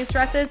bridesmaids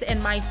dresses,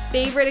 and my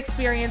favorite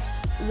experience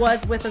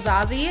was with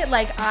Azazi.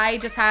 Like, I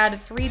just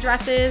had 3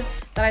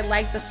 dresses that I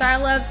liked the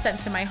style of, sent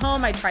to my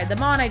home. I tried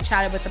them on, I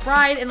chatted with the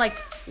bride, and like,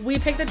 we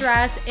picked the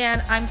dress,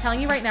 and I'm telling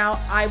you right now,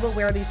 I will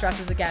wear these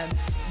dresses again.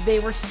 They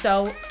were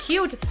so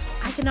cute.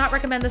 I cannot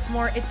recommend this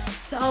more. It's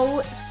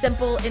so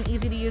simple and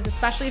easy to use,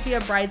 especially if you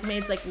have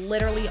bridesmaids like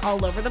literally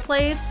all over the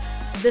place.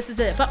 This is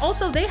it. But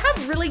also, they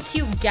have really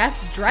cute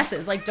guest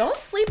dresses. Like, don't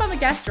sleep on the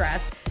guest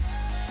dress.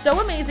 So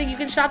amazing. You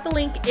can shop the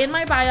link in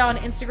my bio on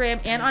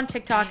Instagram and on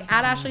TikTok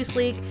at Ashlee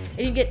Sleek,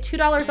 and you get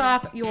 $2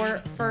 off your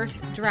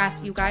first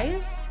dress. You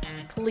guys,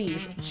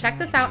 please check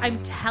this out.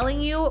 I'm telling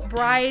you,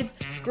 brides,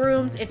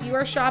 grooms, if you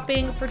are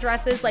shopping for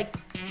dresses, like,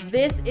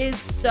 this is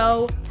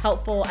so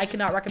helpful. I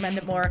cannot recommend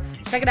it more.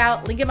 Check it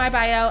out. Link in my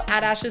bio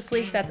at Ashlee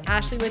Sleek. That's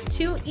Ashlee with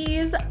 2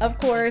 E's, of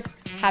course.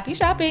 Happy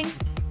shopping.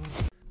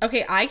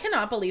 Okay, I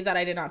cannot believe that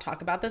I did not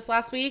talk about this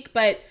last week,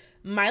 but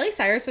Miley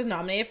Cyrus was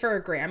nominated for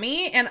a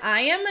Grammy, and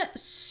I am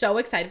so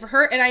excited for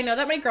her. And I know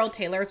that my girl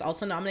Taylor is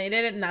also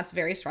nominated, and that's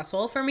very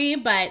stressful for me,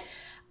 but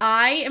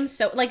I am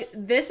so, like,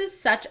 this is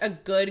such a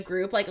good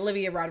group. Like,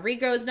 Olivia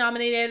Rodrigo is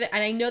nominated,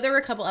 and I know there were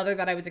a couple other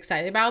that I was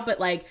excited about, but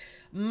like,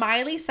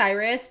 Miley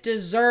Cyrus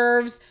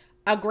deserves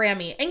a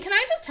Grammy. And can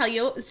I just tell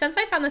you, since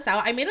I found this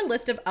out, I made a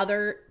list of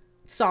other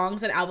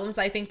songs and albums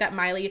that I think that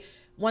Miley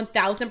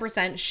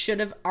 1000% should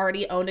have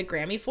already owned a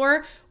Grammy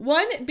for.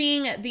 One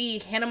being the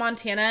Hannah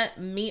Montana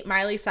Meet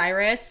Miley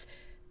Cyrus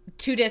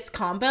 2-disc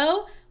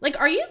combo. Like,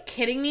 are you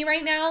kidding me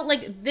right now?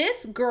 Like,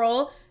 this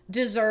girl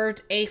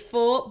deserved a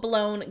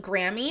full-blown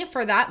Grammy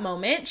for that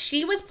moment.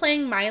 She was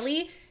playing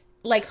Miley,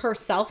 like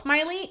herself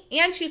Miley,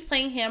 and she's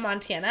playing Hannah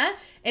Montana,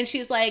 and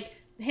she's like,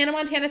 Hannah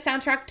Montana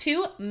soundtrack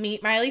to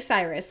Meet Miley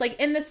Cyrus. Like,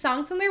 in the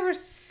songs, and there were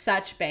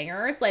such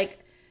bangers. Like,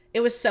 it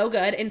was so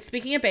good. And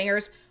speaking of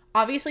bangers,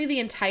 obviously the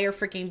entire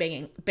freaking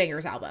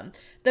Bangers album.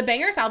 The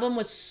Bangers album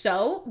was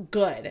so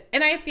good.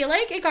 And I feel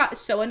like it got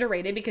so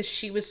underrated because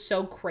she was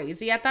so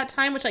crazy at that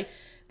time, which, like,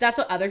 that's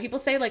what other people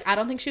say. Like, I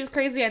don't think she was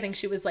crazy. I think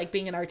she was like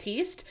being an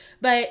artiste.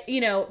 But, you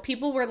know,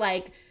 people were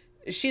like,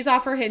 she's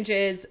off her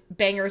hinges,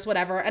 bangers,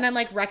 whatever. And I'm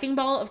like, Wrecking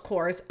Ball, of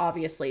course,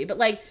 obviously. But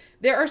like,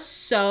 there are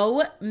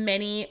so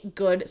many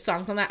good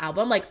songs on that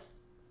album. Like,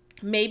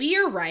 Maybe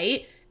You're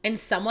Right and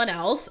Someone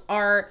Else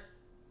are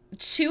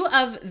 2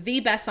 of the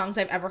best songs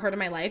I've ever heard in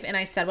my life. And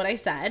I said what I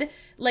said.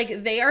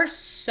 Like, they are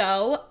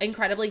so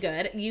incredibly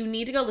good. You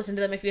need to go listen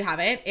to them if you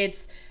haven't.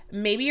 It's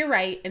Maybe You're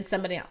Right and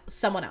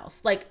Someone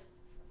Else. Like,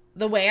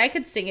 the way I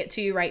could sing it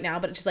to you right now,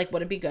 but it just like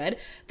wouldn't be good.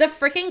 The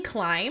freaking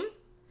Climb.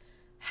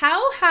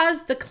 How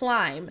has The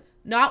Climb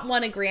not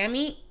won a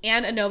Grammy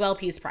and a Nobel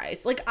Peace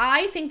Prize? Like,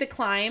 I think The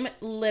Climb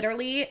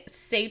literally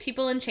saved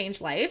people and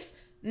changed lives.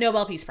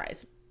 Nobel Peace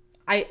Prize.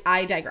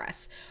 I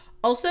digress.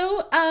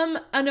 Also,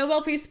 a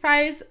Nobel Peace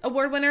Prize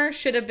award winner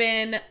should have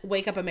been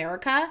Wake Up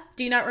America.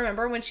 Do you not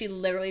remember when she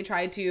literally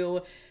tried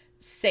to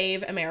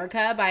save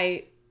America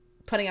by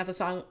putting out the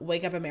song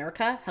Wake Up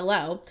America.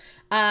 Hello.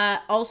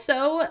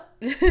 Also,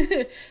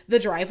 The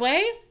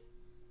Driveway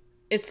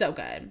is so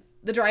good.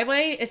 The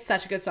Driveway is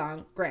such a good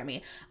song.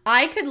 Grammy.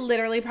 I could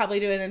literally probably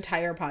do an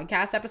entire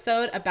podcast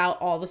episode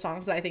about all the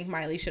songs that I think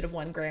Miley should have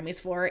won Grammys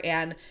for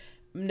and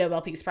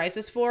Nobel Peace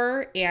Prizes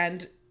for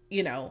and,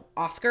 you know,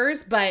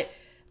 Oscars. But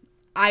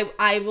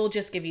I will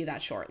just give you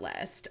that short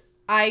list.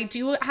 I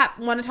do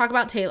want to talk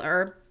about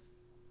Taylor.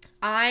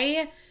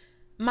 The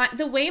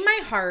way my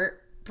heart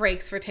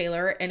breaks for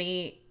Taylor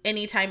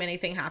anytime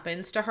anything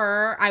happens to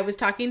her. I was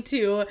talking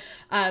to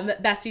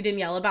Bestie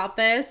Danielle about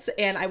this,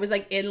 and I was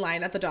like in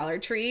line at the Dollar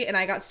Tree, and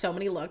I got so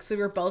many looks. So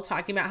we were both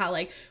talking about how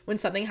like when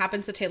something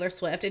happens to Taylor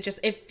Swift,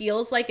 it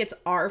feels like it's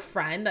our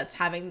friend that's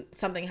having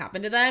something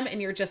happen to them,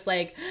 and you're just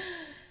like,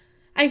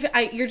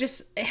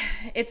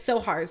 it's so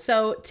hard.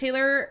 So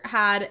Taylor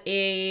had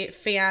a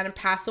fan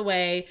pass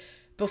away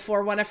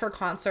before one of her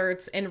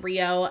concerts in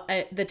Rio.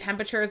 The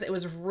temperatures, it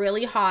was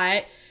really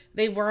hot.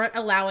 They weren't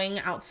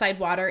allowing outside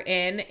water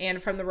in, and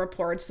from the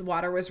reports, the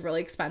water was really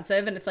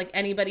expensive. And it's like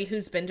anybody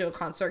who's been to a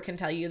concert can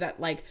tell you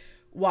that like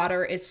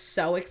water is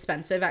so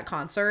expensive at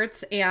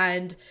concerts,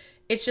 and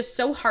it's just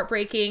so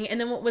heartbreaking. And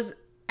then what was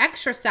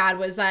extra sad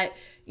was that,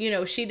 you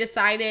know, she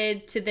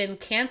decided to then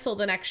cancel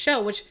the next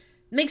show, which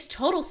makes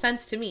total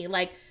sense to me.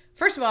 Like,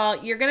 first of all,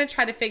 you're going to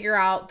try to figure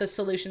out the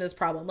solution to this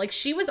problem. Like,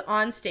 she was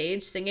on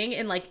stage singing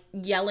and like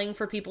yelling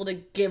for people to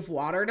give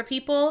water to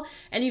people.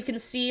 And you can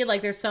see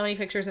like there's so many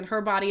pictures in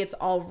her body. It's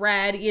all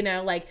red, you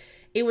know, like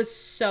it was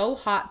so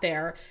hot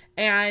there.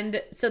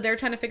 And so they're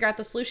trying to figure out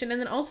the solution.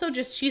 And then also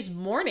just she's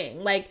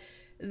mourning. Like,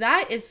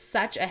 that is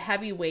such a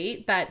heavy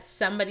weight that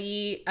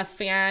a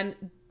fan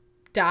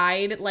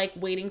died like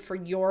waiting for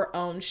your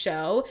own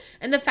show.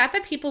 And the fact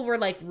that people were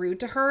like rude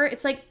to her,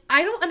 it's like,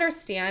 I don't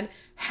understand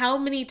how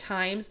many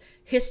times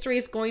history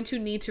is going to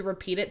need to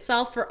repeat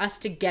itself for us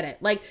to get it.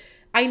 Like,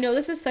 I know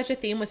this is such a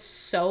theme with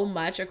so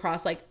much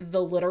across like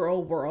the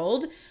literal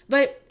world,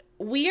 but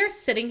we are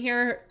sitting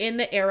here in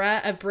the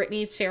era of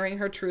Britney sharing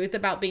her truth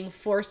about being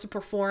forced to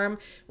perform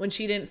when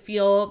she didn't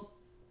feel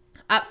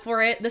up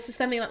for it. This is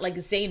something that like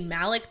Zayn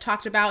Malik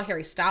talked about,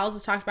 Harry Styles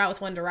has talked about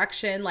with One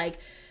Direction. Like,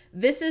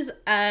 this is,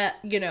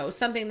 you know,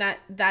 something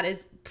that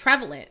is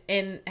prevalent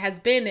and has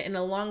been in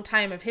a long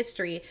time of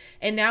history.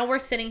 And now we're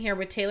sitting here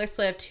with Taylor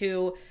Swift,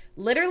 who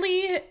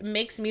literally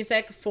makes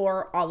music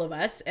for all of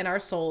us and our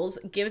souls,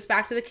 gives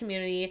back to the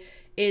community,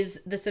 is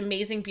this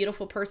amazing,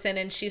 beautiful person.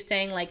 And she's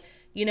saying like,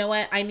 you know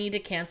what? I need to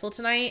cancel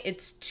tonight.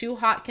 It's too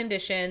hot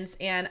conditions.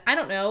 And I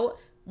don't know,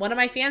 one of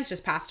my fans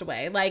just passed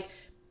away. Like,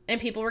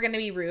 and people were going to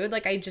be rude.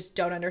 Like, I just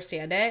don't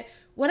understand it.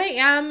 What I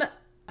am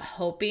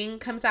hoping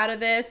comes out of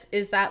this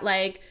is that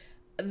like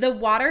the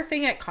water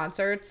thing at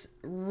concerts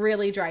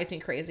really drives me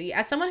crazy.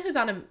 As someone who's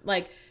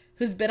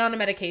who's been on a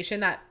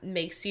medication that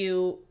makes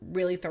you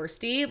really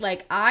thirsty,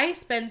 like I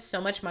spend so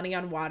much money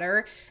on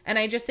water, and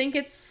I just think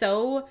it's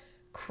so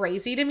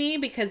crazy to me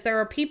because there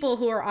are people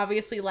who are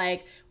obviously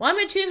like, well, I'm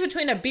gonna choose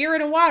between a beer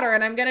and a water,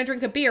 and I'm gonna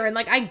drink a beer, and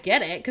like I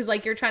get it because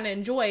like you're trying to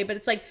enjoy, but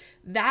it's like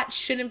that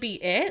shouldn't be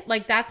it.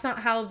 Like, that's not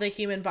how the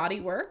human body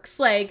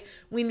works. Like,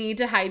 we need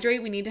to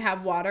hydrate, we need to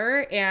have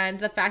water, and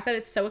the fact that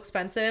it's so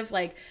expensive,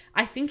 like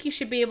I think you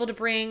should be able to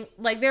bring,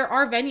 like, there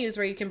are venues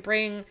where you can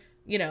bring,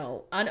 you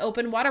know,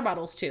 unopened water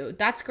bottles too.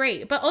 That's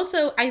great. But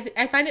also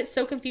I find it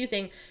so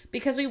confusing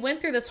because we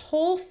went through this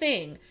whole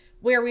thing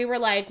where we were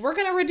like, we're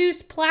gonna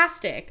reduce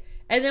plastic,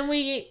 and then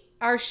we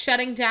are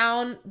shutting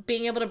down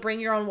being able to bring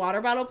your own water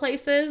bottle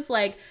places.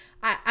 Like,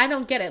 I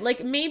don't get it.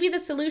 Like, maybe the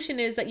solution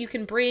is that you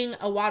can bring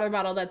a water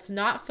bottle that's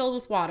not filled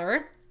with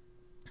water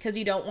because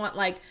you don't want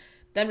like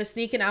them to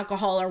sneak in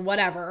alcohol or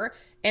whatever.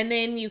 And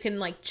then you can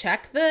like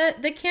check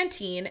the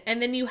canteen,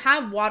 and then you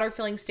have water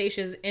filling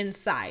stations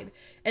inside,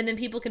 and then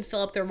people can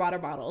fill up their water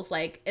bottles.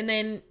 Like, and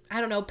then,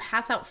 I don't know,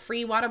 pass out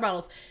free water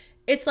bottles.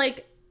 It's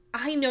like,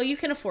 I know you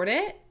can afford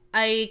it.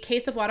 A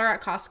case of water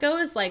at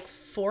Costco is like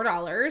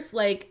 $4.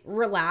 Like,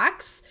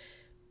 relax.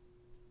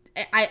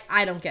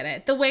 I don't get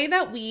it. The way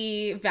that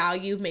we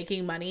value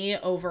making money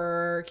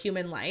over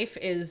human life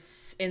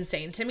is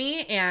insane to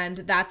me. And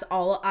that's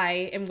all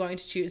I am going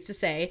to choose to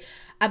say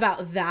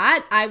about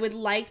that. I would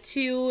like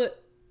to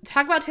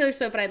talk about Taylor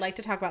Swift, but I'd like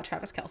to talk about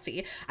Travis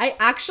Kelce. I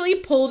actually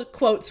pulled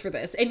quotes for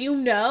this, and you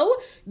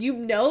know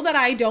that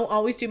I don't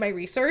always do my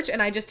research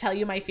and I just tell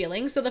you my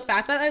feelings. So the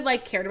fact that I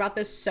like cared about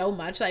this so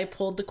much that I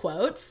pulled the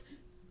quotes.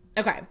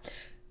 Okay.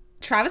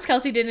 Travis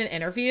Kelce did an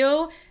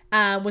interview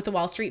with the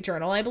Wall Street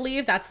Journal, I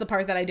believe. That's the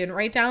part that I didn't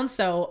write down,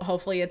 so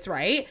hopefully it's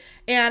right.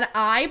 And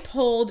I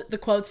pulled the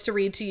quotes to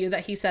read to you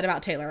that he said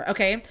about Taylor,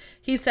 okay?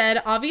 He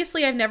said,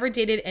 obviously, I've never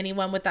dated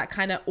anyone with that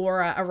kind of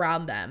aura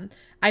around them.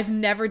 I've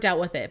never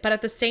dealt with it, but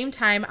at the same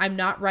time, I'm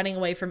not running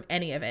away from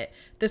any of it.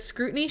 The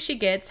scrutiny she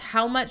gets,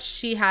 how much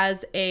she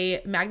has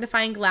a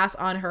magnifying glass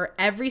on her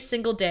every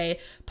single day,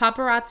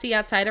 paparazzi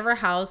outside of her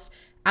house,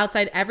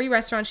 outside every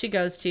restaurant she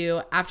goes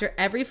to, after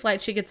every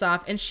flight she gets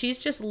off, and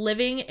she's just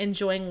living,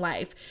 enjoying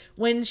life.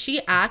 When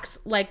she acts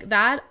like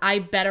that, I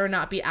better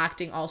not be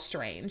acting all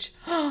strange.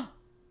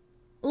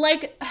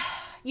 Like,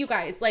 You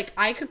guys, like,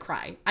 I could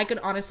cry. I could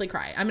honestly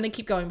cry. I'm going to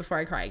keep going before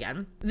I cry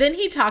again. Then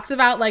he talks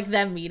about like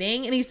them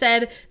meeting, and he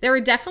said there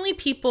were definitely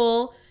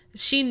people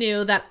she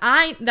knew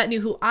that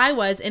knew who I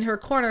was in her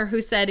corner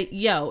who said,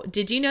 yo,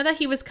 did you know that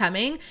he was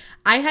coming?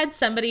 I had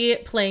somebody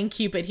playing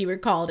Cupid, he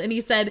recalled. And he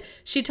said,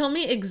 she told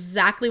me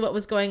exactly what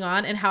was going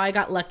on and how I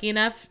got lucky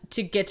enough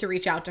to get to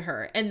reach out to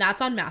her. And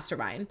that's on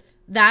Mastermind.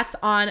 That's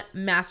on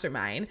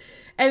Mastermind.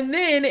 And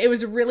then it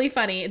was really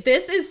funny.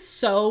 This is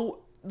so,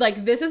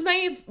 like, this is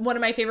one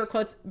of my favorite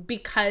quotes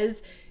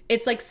because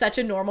it's like such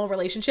a normal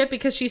relationship,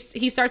 because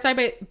he starts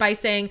by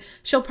saying,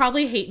 she'll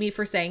probably hate me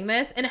for saying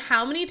this. And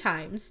how many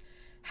times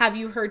have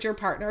you heard your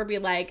partner be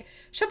like,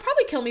 she'll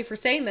probably kill me for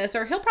saying this,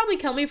 or he'll probably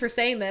kill me for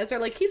saying this, or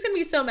like, he's gonna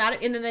be so mad,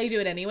 and then they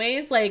do it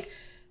anyways? Like,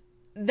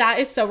 that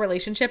is so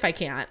relationship. I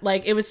can't.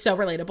 Like, it was so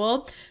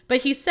relatable.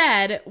 But he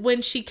said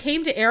when she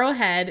came to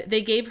Arrowhead,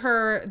 they gave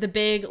her the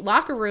big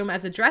locker room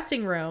as a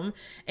dressing room,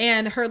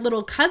 and her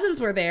little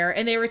cousins were there,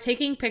 and they were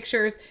taking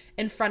pictures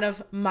in front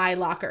of my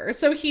locker.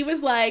 So he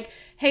was like,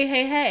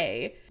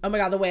 hey. Oh my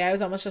God, the way I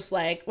was almost just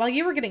like, well,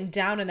 you were getting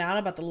down and out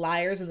about the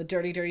liars and the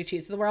dirty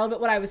cheats of the world. But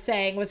what I was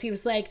saying was, he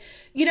was like,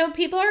 you know,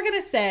 people are going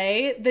to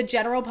say, the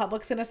general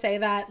public's going to say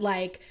that,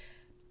 like,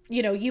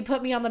 you know, you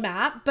put me on the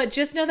map, but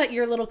just know that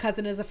your little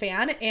cousin is a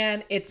fan,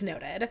 and it's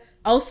noted.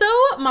 Also,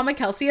 Mama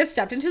Kelce has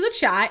stepped into the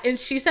chat, and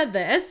she said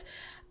this.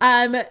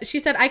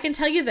 She said, I can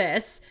tell you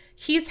this.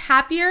 He's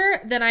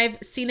happier than I've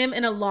seen him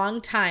in a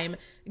long time.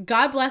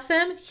 God bless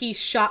him. He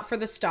shot for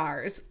the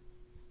stars.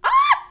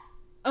 Ah!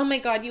 Oh my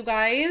God, you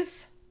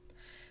guys.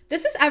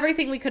 This is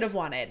everything we could have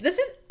wanted. This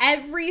is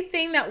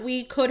everything that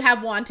we could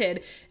have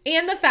wanted.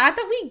 And the fact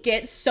that we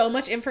get so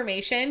much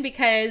information,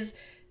 because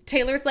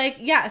Taylor's like,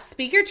 yeah,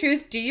 speak your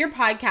truth, do your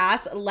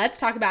podcast, let's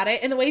talk about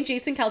it. And the way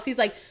Jason Kelce's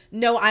like,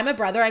 no, I'm a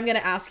brother, I'm gonna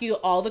ask you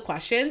all the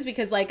questions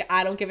because, like,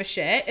 I don't give a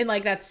shit. And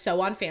like, that's so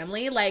on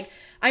family. Like,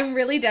 I'm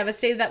really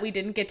devastated that we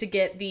didn't get to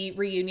get the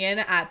reunion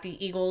at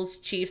the Eagles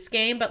Chiefs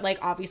game, but like,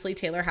 obviously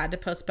Taylor had to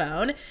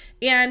postpone.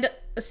 And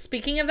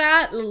speaking of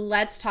that,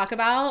 let's talk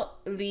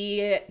about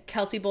the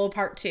Kelce Bowl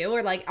Part 2,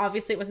 or like,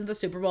 obviously it wasn't the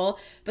Super Bowl,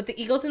 but the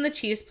Eagles and the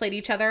Chiefs played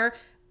each other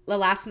the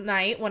last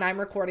night when I'm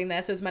recording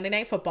this. It was Monday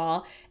Night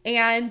Football.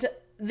 And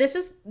this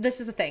is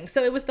the thing.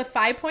 So it was the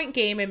 5-point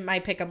game in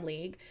my Pick'em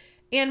League.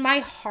 And my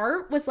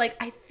heart was like,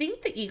 I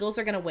think the Eagles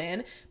are going to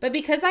win. But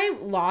because I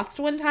lost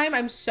one time,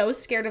 I'm so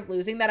scared of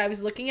losing that I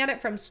was looking at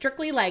it from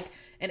strictly like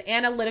an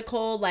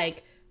analytical,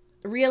 like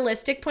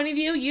realistic point of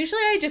view.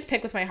 Usually I just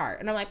pick with my heart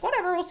and I'm like,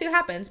 whatever, we'll see what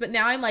happens. But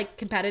now I'm like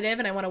competitive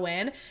and I want to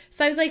win.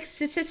 So I was like,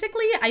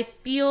 statistically, I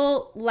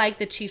feel like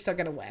the Chiefs are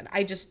going to win.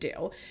 I just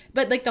do.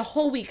 But like the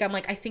whole week, I'm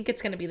like, I think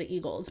it's going to be the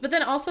Eagles. But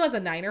then also as a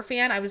Niner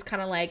fan, I was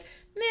kind of like,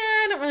 nah,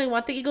 I don't really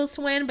want the Eagles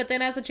to win. But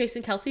then as a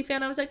Jason Kelce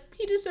fan, I was like,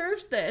 he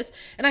deserves this.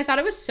 And I thought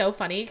it was so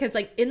funny because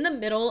like in the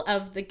middle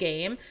of the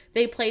game,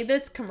 they played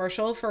this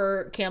commercial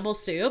for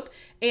Campbell's Soup.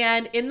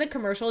 And in the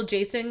commercial,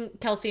 Jason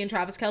Kelce and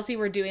Travis Kelce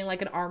were doing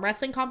like an arm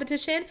wrestling competition.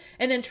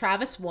 And then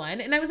Travis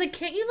won. And I was like,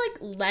 can't you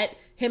like let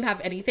him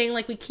have anything?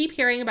 Like, we keep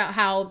hearing about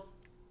how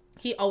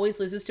he always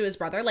loses to his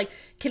brother. Like,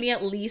 can he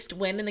at least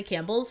win in the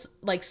Campbell's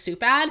like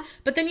soup ad?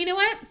 But then you know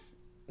what?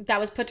 That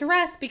was put to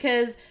rest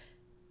because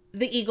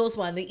the Eagles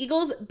won. The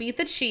Eagles beat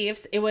the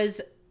Chiefs. It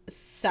was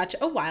such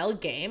a wild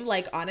game.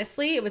 Like,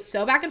 honestly, it was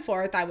so back and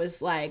forth. I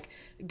was like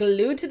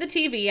glued to the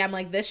TV. I'm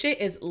like, this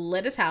shit is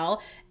lit as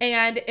hell.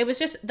 And it was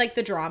just like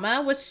the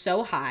drama was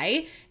so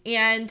high.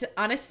 And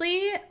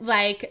honestly,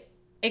 like,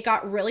 it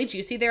got really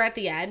juicy there at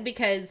the end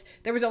because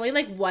there was only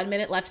like 1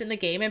 minute left in the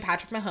game and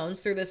Patrick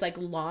Mahomes threw this like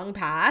long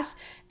pass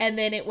and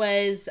then it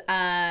was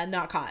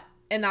not caught.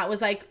 And that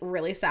was like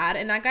really sad.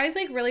 And that guy's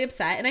like really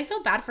upset. And I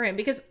feel bad for him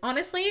because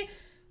honestly,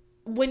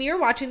 when you're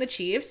watching the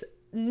Chiefs,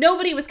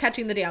 nobody was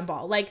catching the damn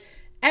ball. Like,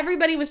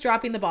 everybody was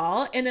dropping the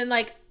ball. And then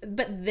like,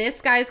 but this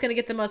guy's going to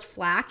get the most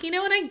flack, you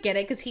know, and I get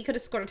it because he could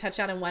have scored a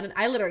touchdown and won. And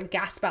I literally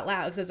gasped out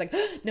loud because I was like,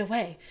 oh, no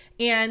way.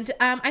 And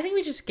I think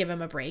we just give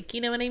him a break.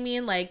 You know what I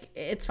mean? Like,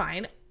 it's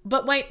fine.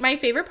 But my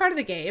favorite part of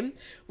the game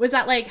was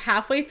that like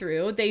halfway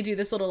through, they do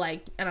this little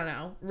like, I don't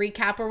know,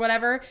 recap or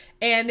whatever.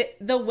 And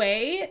the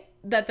way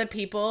that the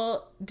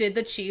people did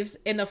the Chiefs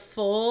in a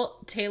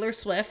full Taylor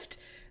Swift,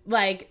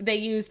 like they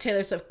used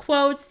Taylor Swift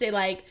quotes. They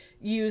like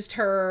used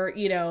her,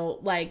 you know,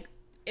 like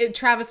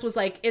Travis was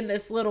like in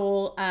this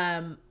little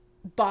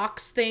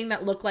box thing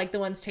that looked like the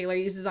ones Taylor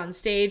uses on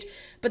stage.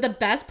 But the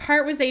best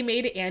part was they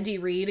made Andy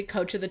Reid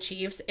coach of the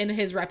Chiefs in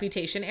his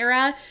Reputation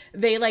era.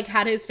 They like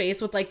had his face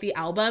with like the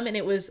album and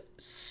it was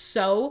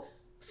so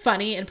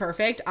funny and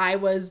perfect. I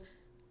was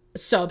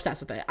so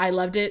obsessed with it. I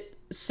loved it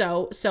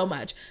so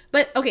much.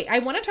 But okay, I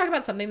want to talk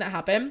about something that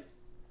happened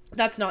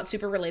that's not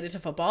super related to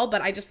football,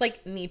 but I just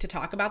like need to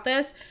talk about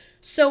this.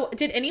 So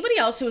did anybody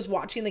else who was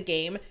watching the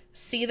game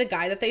see the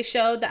guy that they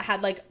showed that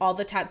had like all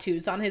the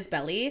tattoos on his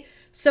belly?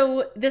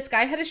 So this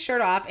guy had his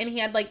shirt off and he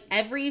had like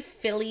every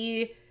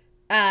Philly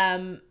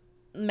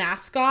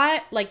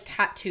mascot like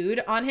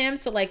tattooed on him.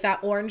 So like that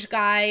orange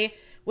guy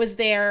was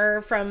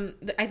there from,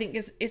 I think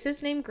is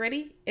his name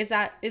Gritty? Is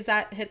that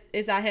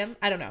him?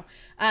 I don't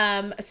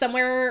know.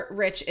 Somewhere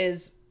Rich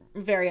is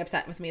very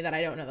upset with me that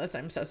I don't know this.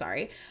 I'm so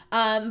sorry.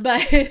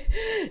 But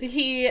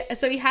he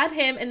had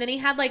him, and then he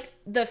had like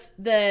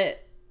the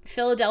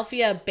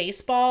Philadelphia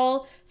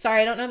baseball.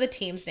 Sorry, I don't know the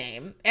team's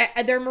name.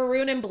 They're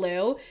maroon and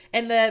blue,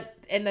 and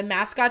the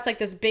mascot's like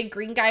this big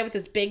green guy with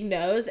this big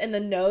nose, and the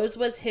nose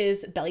was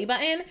his belly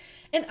button.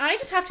 And I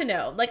just have to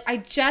know, like, I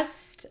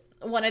just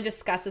want to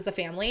discuss as a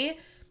family,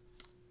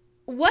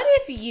 what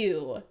if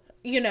you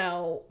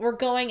were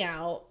going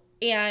out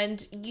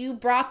and you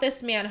brought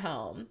this man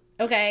home,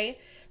 okay?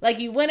 Like,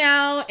 you went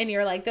out and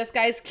you're like, this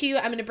guy's cute,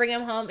 I'm going to bring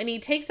him home, and he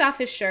takes off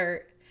his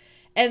shirt,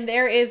 and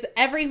there is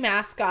every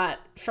mascot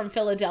from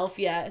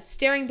Philadelphia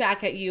staring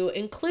back at you,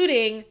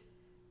 including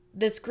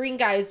this green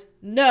guy's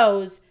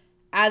nose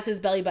as his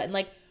belly button.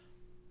 Like,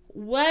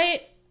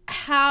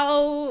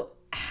 how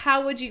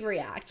would you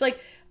react? Like,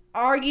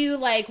 are you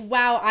like,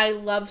 wow, I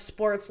love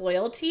sports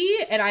loyalty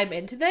and I'm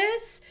into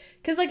this?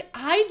 Because, like,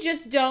 I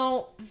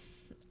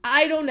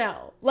don't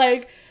know.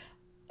 Like,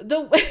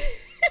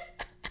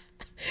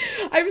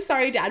 I'm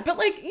sorry, Dad. But,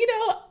 like,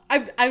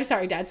 I'm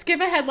sorry, Dad. Skip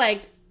ahead,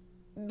 like,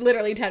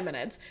 literally 10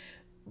 minutes.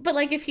 But,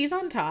 like, if he's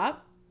on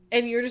top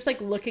and you're just,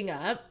 like, looking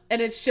up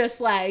and it's just,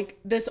 like,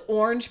 this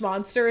orange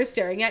monster is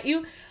staring at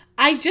you,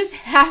 I just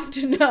have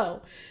to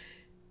know.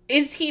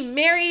 Is he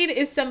married?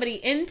 Is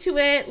somebody into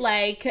it?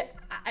 Like,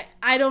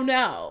 I don't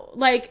know.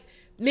 Like,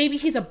 maybe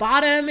he's a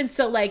bottom and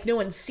so, like, no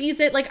one sees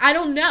it. Like, I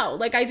don't know.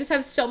 Like, I just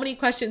have so many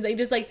questions. I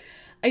just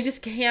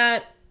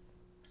can't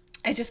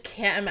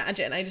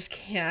imagine.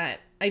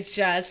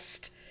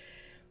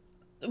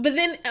 But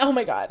then, oh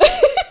my God.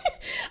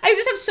 I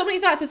just have so many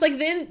thoughts. It's like,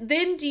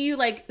 then do you,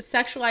 like,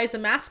 sexualize the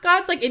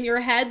mascots, like, in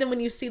your head? Then when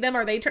you see them,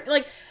 are they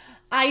like,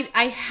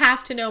 I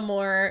have to know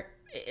more.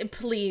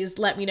 Please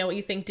let me know what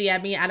you think.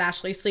 DM me at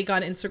Ashlee Sleek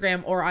on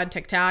Instagram or on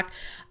TikTok.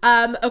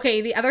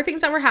 Okay, the other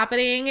things that were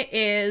happening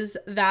is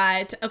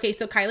that, okay,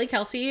 so Miley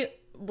Cyrus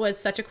was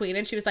such a queen,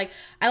 and she was like,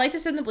 I like to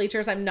sit in the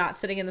bleachers, I'm not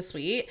sitting in the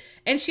suite.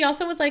 And she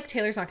also was like,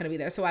 Taylor's not gonna be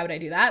there, so why would I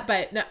do that?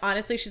 But no,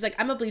 honestly, she's like,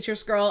 I'm a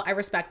bleachers girl, I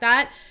respect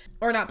that.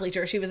 Or not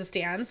bleachers, she was a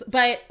stands.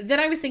 But then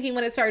I was thinking,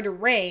 when it started to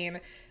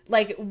rain,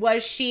 like,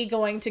 was she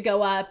going to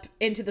go up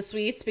into the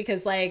suites?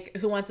 Because, like,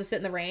 who wants to sit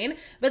in the rain?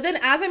 But then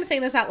as I'm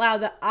saying this out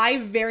loud, that I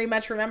very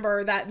much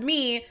remember that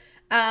me,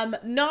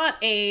 not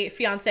a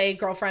fiance,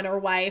 girlfriend, or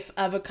wife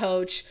of a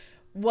coach,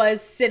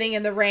 was sitting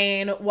in the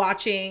rain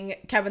watching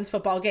Kevin's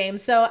football game.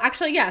 So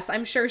actually, yes,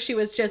 I'm sure she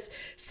was just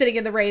sitting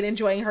in the rain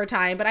enjoying her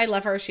time, but I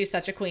love her. She's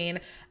such a queen.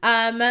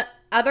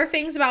 Other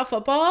things about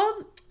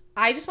football,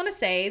 I just want to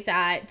say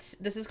that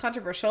this is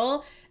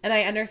controversial, and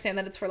I understand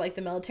that it's for, like,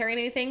 the military and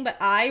anything, but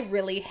I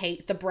really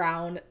hate the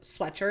brown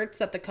sweatshirts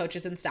that the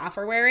coaches and staff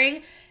are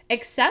wearing,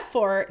 except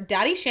for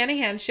Daddy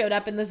Shanahan showed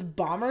up in this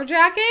bomber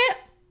jacket.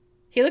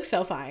 He looks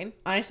so fine.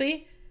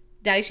 Honestly,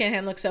 Daddy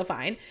Shanahan looks so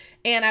fine.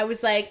 And I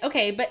was like,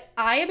 okay, but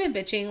I have been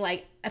bitching,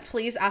 like,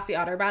 please ask the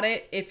Otter about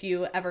it if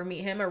you ever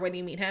meet him, or when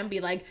you meet him,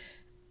 be like,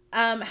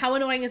 how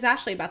annoying is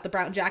Ashlee about the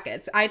brown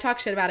jackets? I talk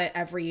shit about it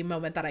every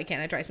moment that I can.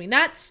 It drives me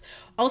nuts.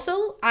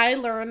 Also, I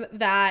learned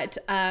that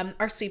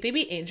our sweet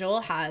baby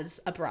Angel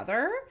has a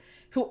brother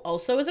who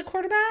also is a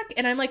quarterback,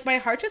 and I'm like, my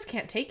heart just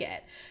can't take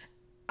it.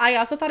 I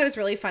also thought it was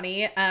really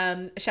funny.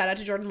 Shout out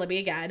to Jordan Libby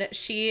again.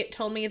 She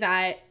told me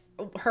that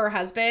her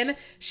husband,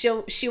 she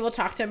will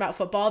talk to him about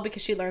football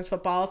because she learns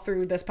football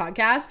through this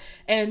podcast,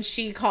 and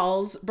she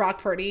calls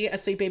Brock Purdy a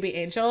sweet baby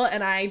angel,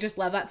 and I just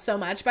love that so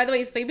much. By the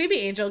way, sweet baby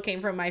angel came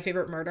from My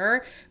Favorite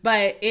Murder,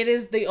 but it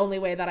is the only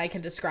way that I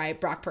can describe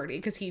Brock Purdy,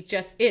 because he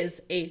just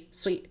is a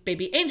sweet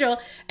baby angel.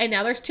 And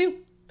now there's two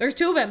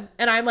of him,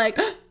 and I'm like,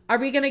 are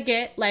we gonna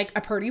get, like,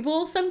 a Purdy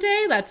Bowl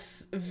someday?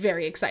 That's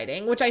very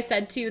exciting, which I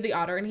said to the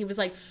Otter, and he was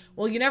like,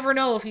 well, you never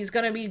know if he's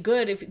gonna be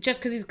good. If just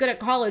because he's good at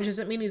college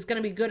doesn't mean he's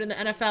gonna be good in the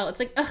NFL. It's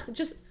like,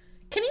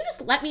 can you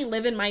just let me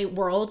live in my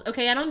world?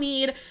 Okay, I don't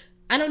need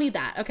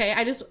that. Okay,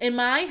 in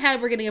my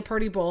head, we're getting a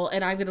Purdy Bowl,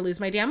 and I'm gonna lose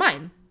my damn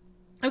mind.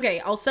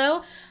 Okay,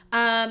 also,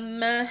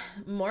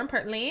 more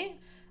importantly,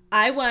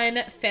 I won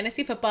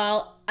fantasy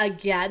football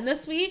again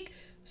this week.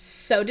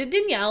 So did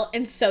Danielle,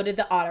 and so did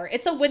the Otter.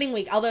 It's a winning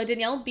week, although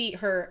Danielle beat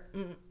her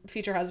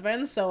future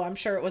husband, so I'm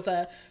sure it was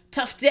a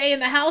tough day in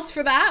the house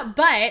for that.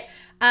 But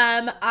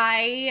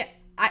I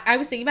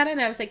was thinking about it,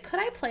 and I was like, could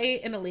I play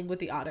in a league with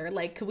the Otter?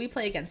 Like, could we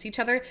play against each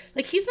other?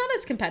 Like, he's not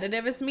as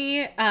competitive as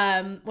me,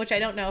 which I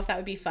don't know if that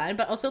would be fun.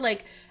 But also,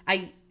 like,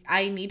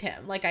 I need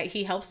him. Like,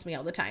 he helps me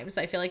all the time, so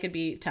I feel like it'd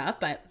be tough,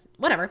 but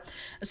whatever.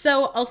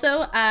 So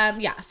also,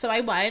 so I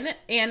won,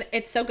 and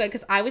it's so good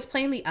because I was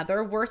playing the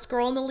other worst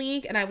girl in the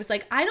league, and I was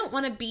like, I don't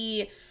want to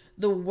be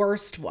the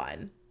worst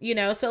one,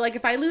 so like,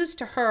 if I lose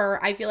to her,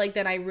 I feel like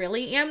then I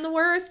really am the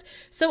worst.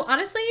 So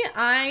honestly,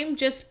 I'm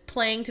just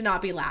playing to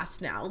not be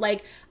last now.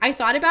 Like, I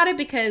thought about it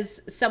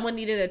because someone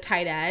needed a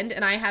tight end,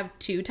 and I have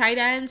 2 tight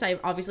ends. I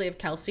obviously have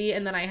Kelce,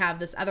 and then I have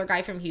this other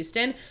guy from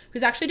Houston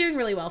who's actually doing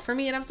really well for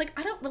me, and I was like,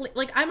 I don't really,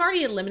 like, I'm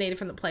already eliminated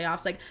from the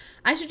playoffs. Like,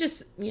 I should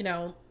just,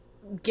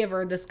 give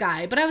her this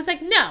guy. But I was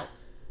like, no,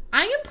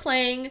 I am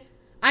playing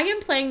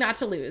not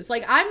to lose.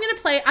 Like, I'm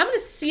going to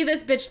see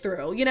this bitch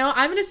through, you know,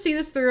 I'm going to see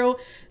this through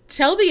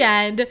till the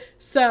end.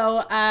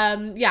 So,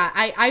 yeah,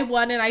 I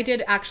won and I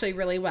did actually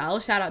really well.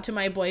 Shout out to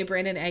my boy,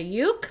 Brandon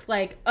Ayuk.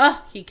 Like,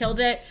 he killed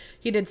it.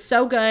 He did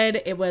so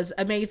good. It was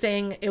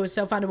amazing. It was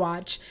so fun to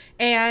watch.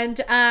 And,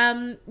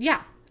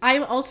 yeah,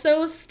 I'm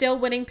also still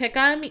winning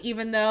Pick'em,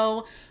 even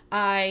though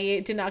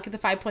I did not get the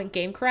 5-point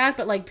game correct,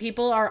 but like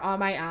people are on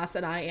my ass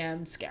and I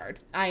am scared.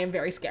 I am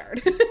very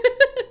scared.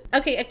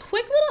 Okay, a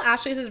quick little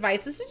Ashlee's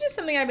advice. This is just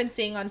something I've been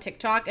seeing on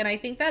TikTok, and I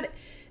think that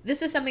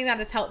this is something that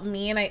has helped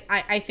me, and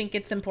I think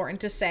it's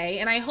important to say,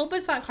 and I hope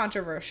it's not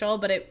controversial,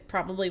 but it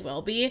probably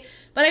will be.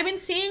 But I've been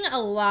seeing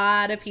a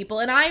lot of people,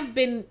 and I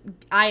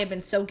have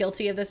been so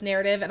guilty of this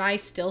narrative, and I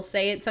still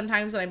say it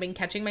sometimes, and I've been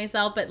catching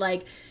myself, but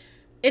like,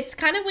 it's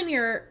kind of when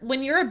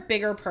you're a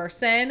bigger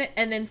person,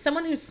 and then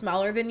someone who's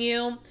smaller than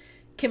you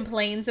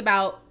complains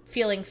about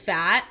feeling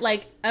fat,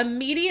 like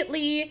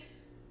immediately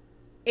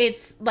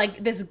it's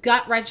like this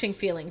gut-wrenching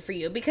feeling for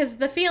you, because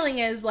the feeling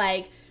is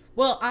like,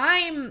 well,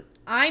 I'm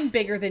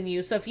bigger than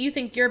you, so if you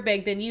think you're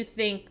big, then you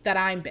think that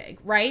I'm big,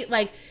 right?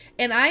 Like,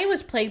 and I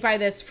was plagued by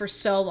this for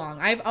so long.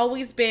 I've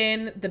always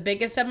been the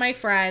biggest of my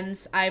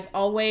friends. I've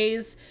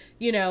always,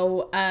 you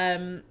know,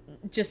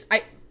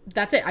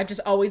 that's it. I've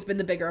just always been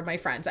the bigger of my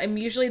friends. I'm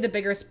usually the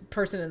biggest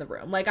person in the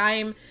room. Like,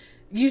 I'm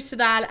used to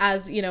that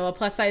as, you know, a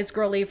plus size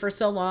girly for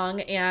so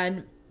long,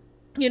 and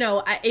you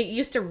know, it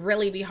used to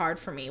really be hard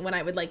for me when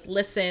I would like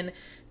listen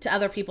to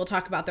other people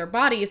talk about their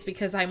bodies,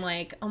 because I'm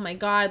like, oh my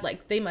God,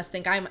 like they must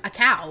think I'm a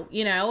cow,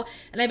 you know?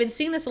 And I've been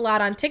seeing this a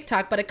lot on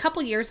TikTok, but a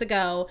couple years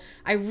ago,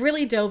 I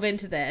really dove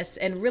into this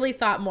and really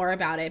thought more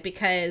about it,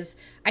 because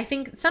I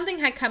think something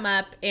had come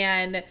up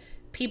and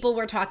people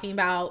were talking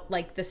about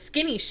like the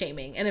skinny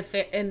shaming, and if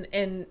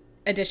in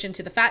addition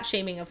to the fat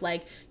shaming of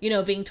like, you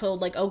know, being told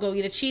like, oh, go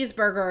eat a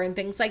cheeseburger and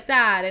things like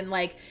that, and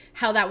like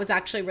how that was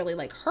actually really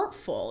like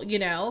hurtful, you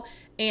know?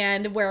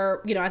 And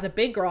where, you know, as a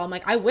big girl, I'm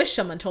like, I wish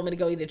someone told me to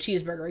go eat a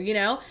cheeseburger, you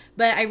know?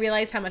 But I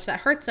realized how much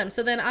that hurts them.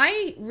 So then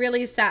I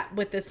really sat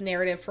with this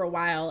narrative for a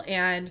while,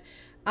 and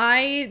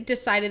I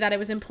decided that it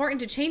was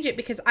important to change it,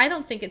 because I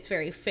don't think it's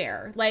very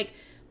fair. Like,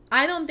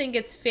 I don't think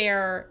it's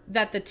fair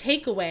that the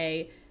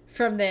takeaway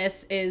from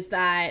this is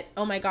that,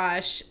 oh my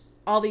gosh,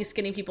 all these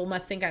skinny people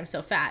must think I'm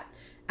so fat.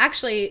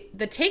 Actually,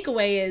 the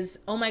takeaway is,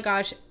 oh my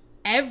gosh,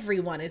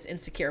 everyone is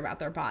insecure about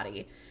their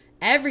body.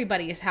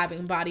 Everybody is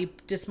having body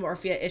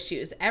dysmorphia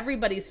issues.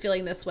 Everybody's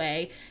feeling this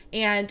way.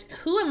 And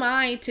who am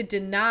I to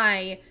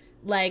deny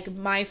like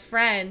my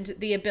friend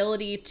the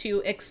ability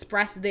to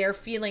express their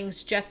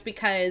feelings just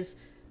because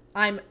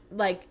I'm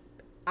like,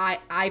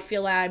 I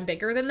feel that I'm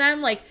bigger than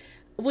them? Like,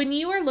 when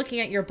you are looking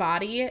at your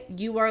body,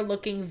 you are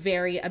looking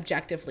very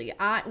objectively.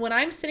 When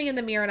I'm sitting in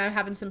the mirror and I'm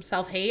having some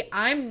self-hate,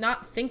 I'm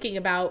not thinking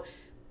about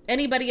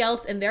anybody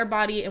else and their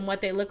body and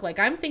what they look like.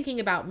 I'm thinking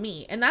about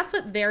me, and that's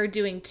what they're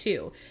doing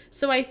too.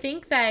 So I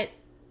think that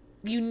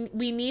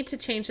we need to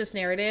change this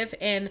narrative,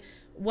 and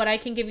what I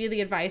can give you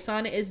the advice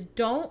on is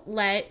don't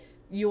let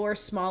your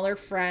smaller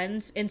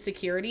friends'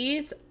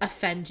 insecurities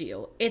offend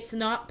you. It's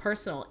not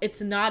personal.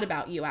 It's not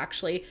about you,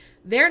 actually.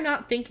 They're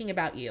not thinking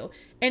about you.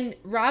 And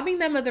robbing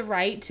them of the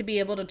right to be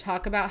able to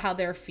talk about how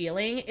they're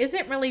feeling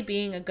isn't really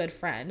being a good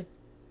friend.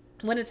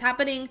 When it's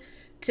happening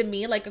to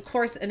me, like, of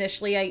course,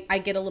 initially I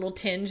get a little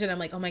tinge and I'm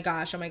like, oh my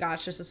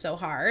gosh, this is so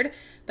hard.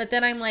 But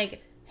then I'm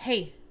like,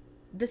 hey,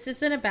 this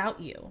isn't about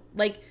you.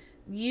 Like,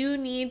 you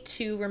need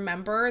to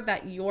remember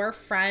that your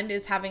friend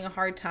is having a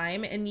hard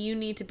time, and you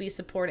need to be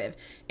supportive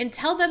and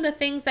tell them the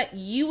things that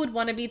you would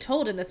want to be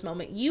told in this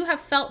moment. You have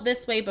felt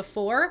this way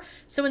before.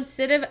 So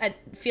instead of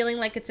feeling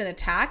like it's an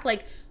attack,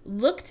 like,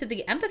 look to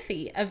the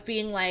empathy of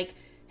being like,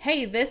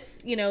 hey,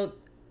 this, you know,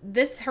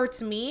 this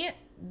hurts me.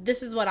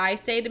 This is what I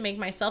say to make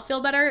myself feel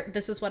better.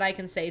 This is what I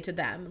can say to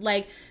them.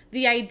 Like,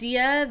 the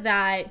idea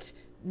that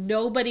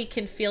nobody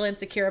can feel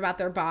insecure about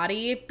their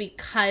body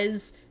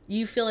because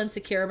you feel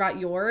insecure about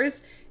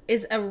yours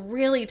is a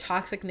really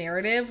toxic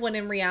narrative, when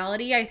in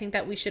reality, I think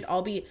that we should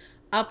all be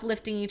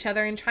uplifting each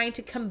other and trying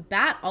to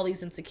combat all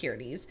these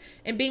insecurities.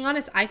 And being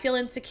honest, I feel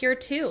insecure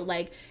too.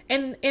 Like,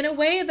 and in a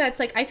way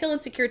that's like, I feel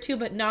insecure too,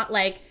 but not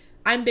like,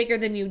 I'm bigger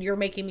than you, you're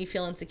making me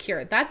feel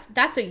insecure.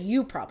 That's a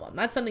you problem.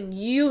 That's something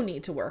you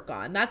need to work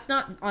on. That's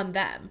not on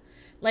them.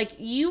 Like,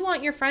 you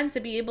want your friends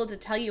to be able to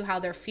tell you how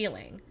they're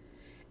feeling.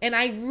 And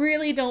I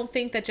really don't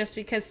think that just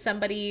because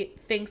somebody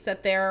thinks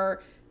that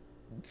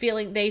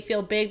they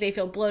feel big, they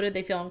feel bloated,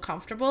 they feel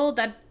uncomfortable,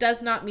 that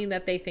does not mean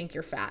that they think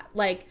you're fat.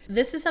 Like,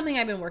 this is something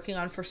I've been working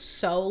on for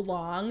so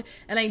long,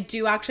 and I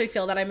do actually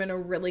feel that I'm in a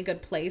really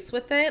good place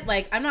with it.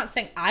 Like, I'm not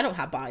saying I don't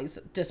have body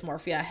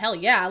dysmorphia. Hell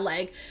yeah.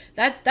 Like,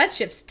 that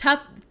shit's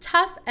tough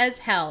as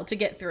hell to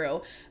get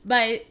through.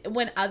 But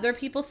when other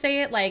people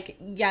say it, like,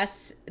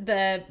 yes,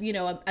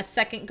 a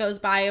second goes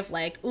by of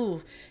like,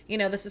 ooh, you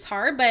know, this is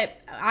hard, but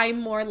I'm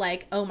more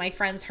like, oh, my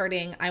friend's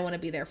hurting, I want to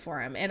be there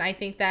for him. And I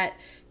think that,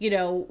 you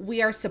know,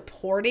 we are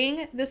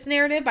supporting this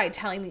narrative by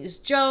telling these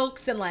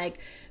jokes and like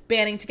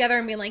banding together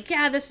and being like,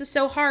 yeah, this is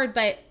so hard.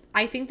 But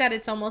I think that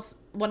it's almost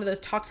one of those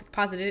toxic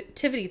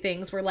positivity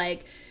things where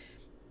like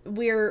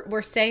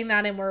we're saying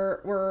that and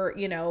we're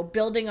you know,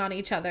 building on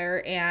each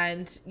other,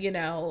 and you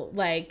know,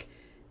 like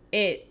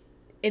it,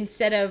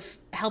 instead of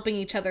helping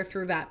each other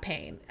through that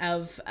pain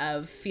of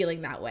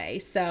feeling that way.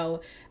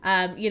 So,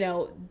 you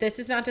know, this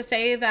is not to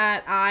say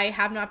that I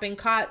have not been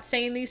caught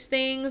saying these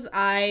things.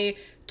 I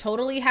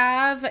totally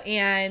have.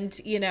 And,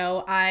 you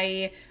know,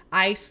 I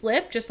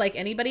slip just like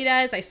anybody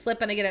does. I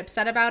slip and I get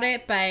upset about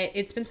it, but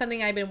it's been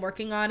something I've been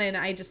working on. And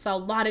I just saw a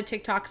lot of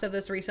TikToks of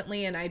this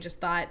recently, and I just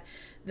thought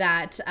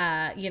that,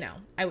 you know,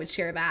 I would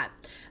share that.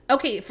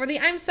 Okay. For the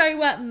I'm sorry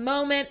what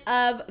moment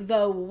of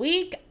the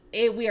week,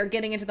 we are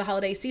getting into the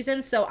holiday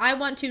season. So I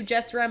want to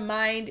just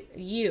remind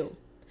you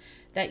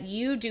that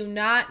you do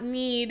not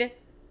need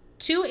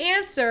to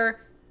answer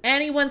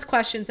anyone's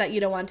questions that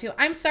you don't want to.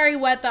 I'm sorry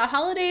what? The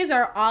holidays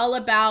are all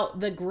about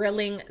the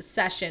grilling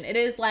session. It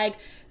is like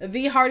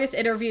the hardest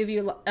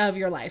interview of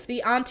your life.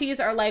 The aunties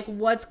are like,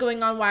 what's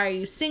going on? Why are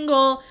you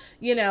single?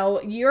 You know,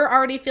 you're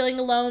already feeling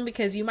alone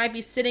because you might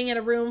be sitting in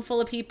a room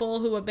full of people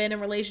who have been in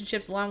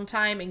relationships a long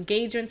time.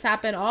 Engagements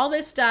happen, all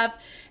this stuff,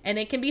 and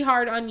it can be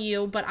hard on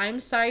you. But I'm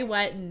sorry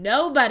what?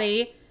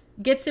 Nobody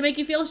gets to make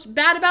you feel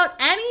bad about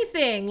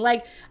anything.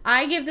 Like,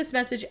 I give this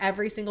message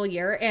every single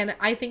year, and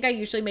I think I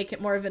usually make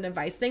it more of an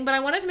advice thing, but I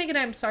wanted to make it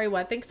I'm sorry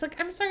what thing. Like,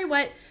 I'm sorry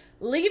what?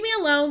 Leave me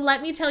alone.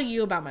 Let me tell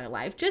you about my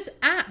life. Just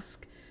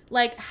ask,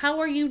 like, how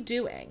are you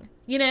doing?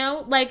 You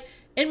know, like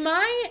in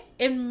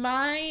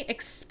my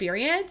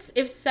experience,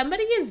 if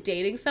somebody is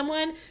dating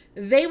someone,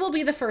 they will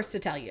be the first to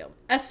tell you,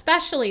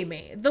 especially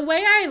me. The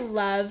way I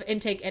love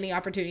and take any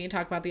opportunity to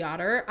talk about the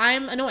Otter,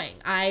 I'm annoying.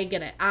 I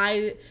get it.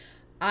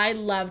 I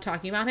love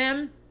talking about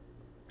him.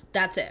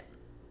 That's it.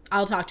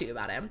 I'll talk to you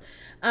about him.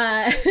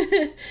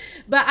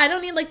 But I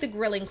don't need like the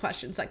grilling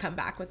questions that come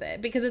back with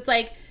it, because it's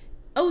like,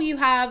 oh,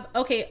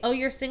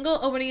 you're single.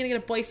 Oh, when are you going to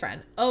get a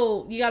boyfriend?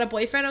 Oh, you got a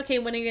boyfriend? Okay.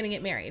 When are you going to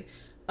get married?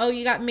 Oh,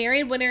 you got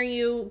married. When are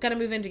you going to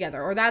move in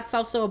together? Or that's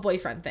also a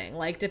boyfriend thing,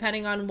 like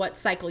depending on what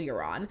cycle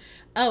you're on.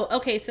 Oh,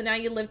 okay. So now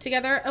you live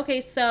together. Okay.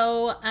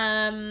 So,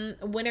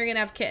 when are you going to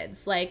have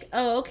kids? Like,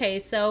 oh, okay.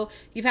 So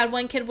you've had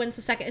one kid, when's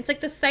the second? It's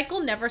like the cycle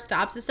never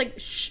stops. It's like,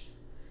 shh,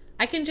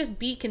 I can just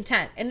be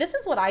content. And this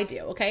is what I do.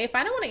 Okay. If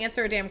I don't want to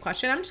answer a damn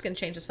question, I'm just going to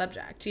change the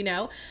subject. You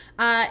know,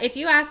 if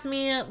you ask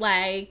me,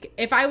 like,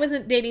 if I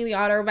wasn't dating the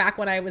Otter back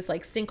when I was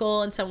like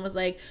single and someone was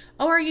like,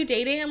 oh, are you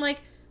dating? I'm like,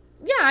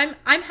 yeah,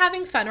 I'm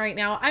having fun right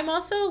now. I'm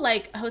also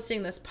like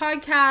hosting this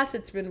podcast.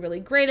 It's been really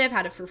great. I've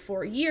had it for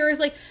 4 years.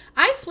 Like,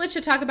 I switch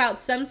to talk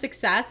about some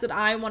success that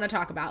I want to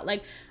talk about.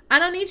 Like, I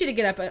don't need you to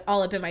get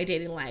all up in my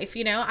dating life.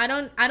 You know, I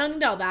don't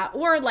need all that.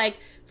 Or like,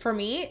 for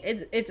me,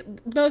 it's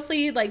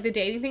mostly like the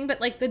dating thing, but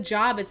like the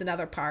job is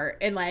another part.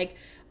 And like,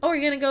 oh,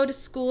 you're going to go to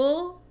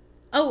school?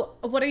 Oh,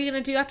 what are you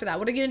going to do after that?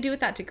 What are you going to do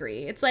with that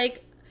degree? It's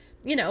like,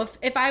 you know,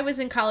 if I was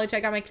in college, I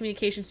got my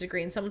communications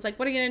degree, and someone's like,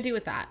 what are you going to do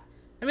with that?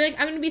 I'm like,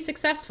 I'm going to be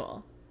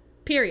successful,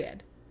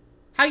 period.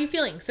 How are you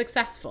feeling?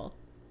 Successful.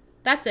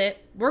 That's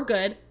it. We're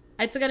good.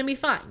 It's going to be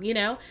fine. You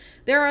know,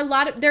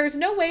 there's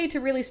no way to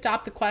really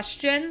stop the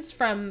questions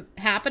from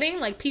happening.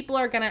 Like, people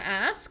are going to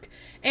ask,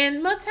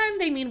 and most of the time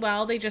they mean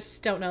well, they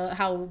just don't know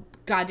how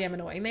goddamn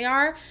annoying they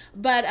are.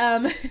 But,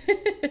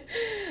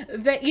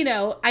 that, you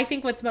know, I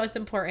think what's most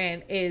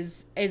important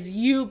is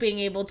you being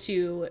able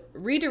to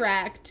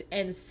redirect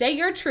and say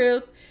your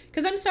truth.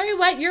 'Cause I'm sorry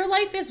what? Your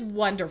life is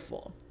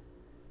wonderful.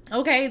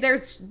 Okay,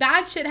 there's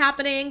bad shit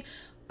happening.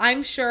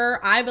 I'm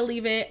sure. I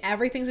believe it.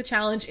 Everything's a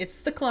challenge.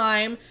 It's the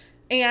climb.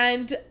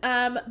 And,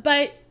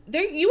 but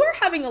you are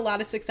having a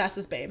lot of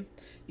successes, babe.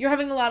 You're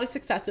having a lot of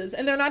successes,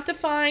 and they're not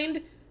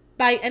defined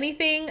by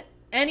anything,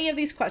 any of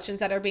these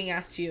questions that are being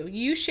asked you.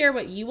 You share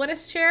what you want to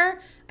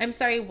share. I'm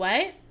sorry,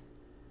 what?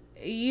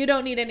 You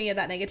don't need any of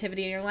that negativity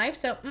in your life.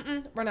 So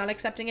we're not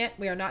accepting it.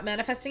 We are not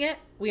manifesting it.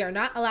 We are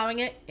not allowing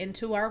it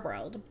into our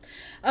world.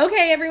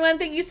 Okay, everyone.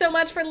 Thank you so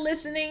much for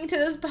listening to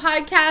this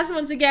podcast.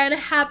 Once again,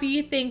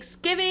 happy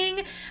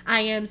Thanksgiving.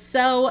 I am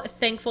so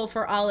thankful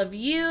for all of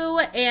you.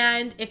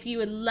 And if you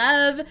would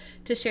love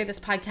to share this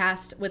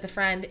podcast with a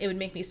friend, it would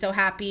make me so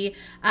happy.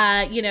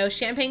 You know,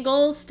 Champagne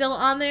Goals still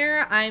on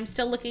there. I'm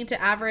still looking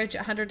to average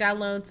 100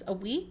 downloads a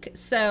week.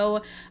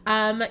 So,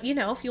 you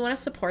know, if you want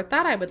to support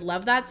that, I would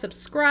love that.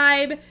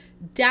 Subscribe,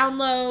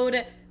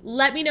 download.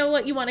 Let me know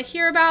what you want to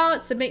hear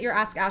about. Submit your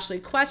Ask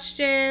Ashlee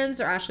questions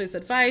or Ashlee's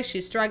advice.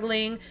 She's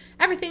struggling.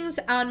 Everything's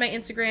on my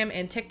Instagram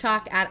and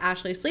TikTok at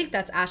Ashlee Sleek.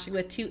 That's Ashlee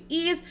with 2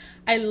 E's.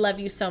 I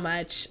love you so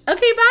much.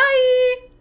 Okay, bye.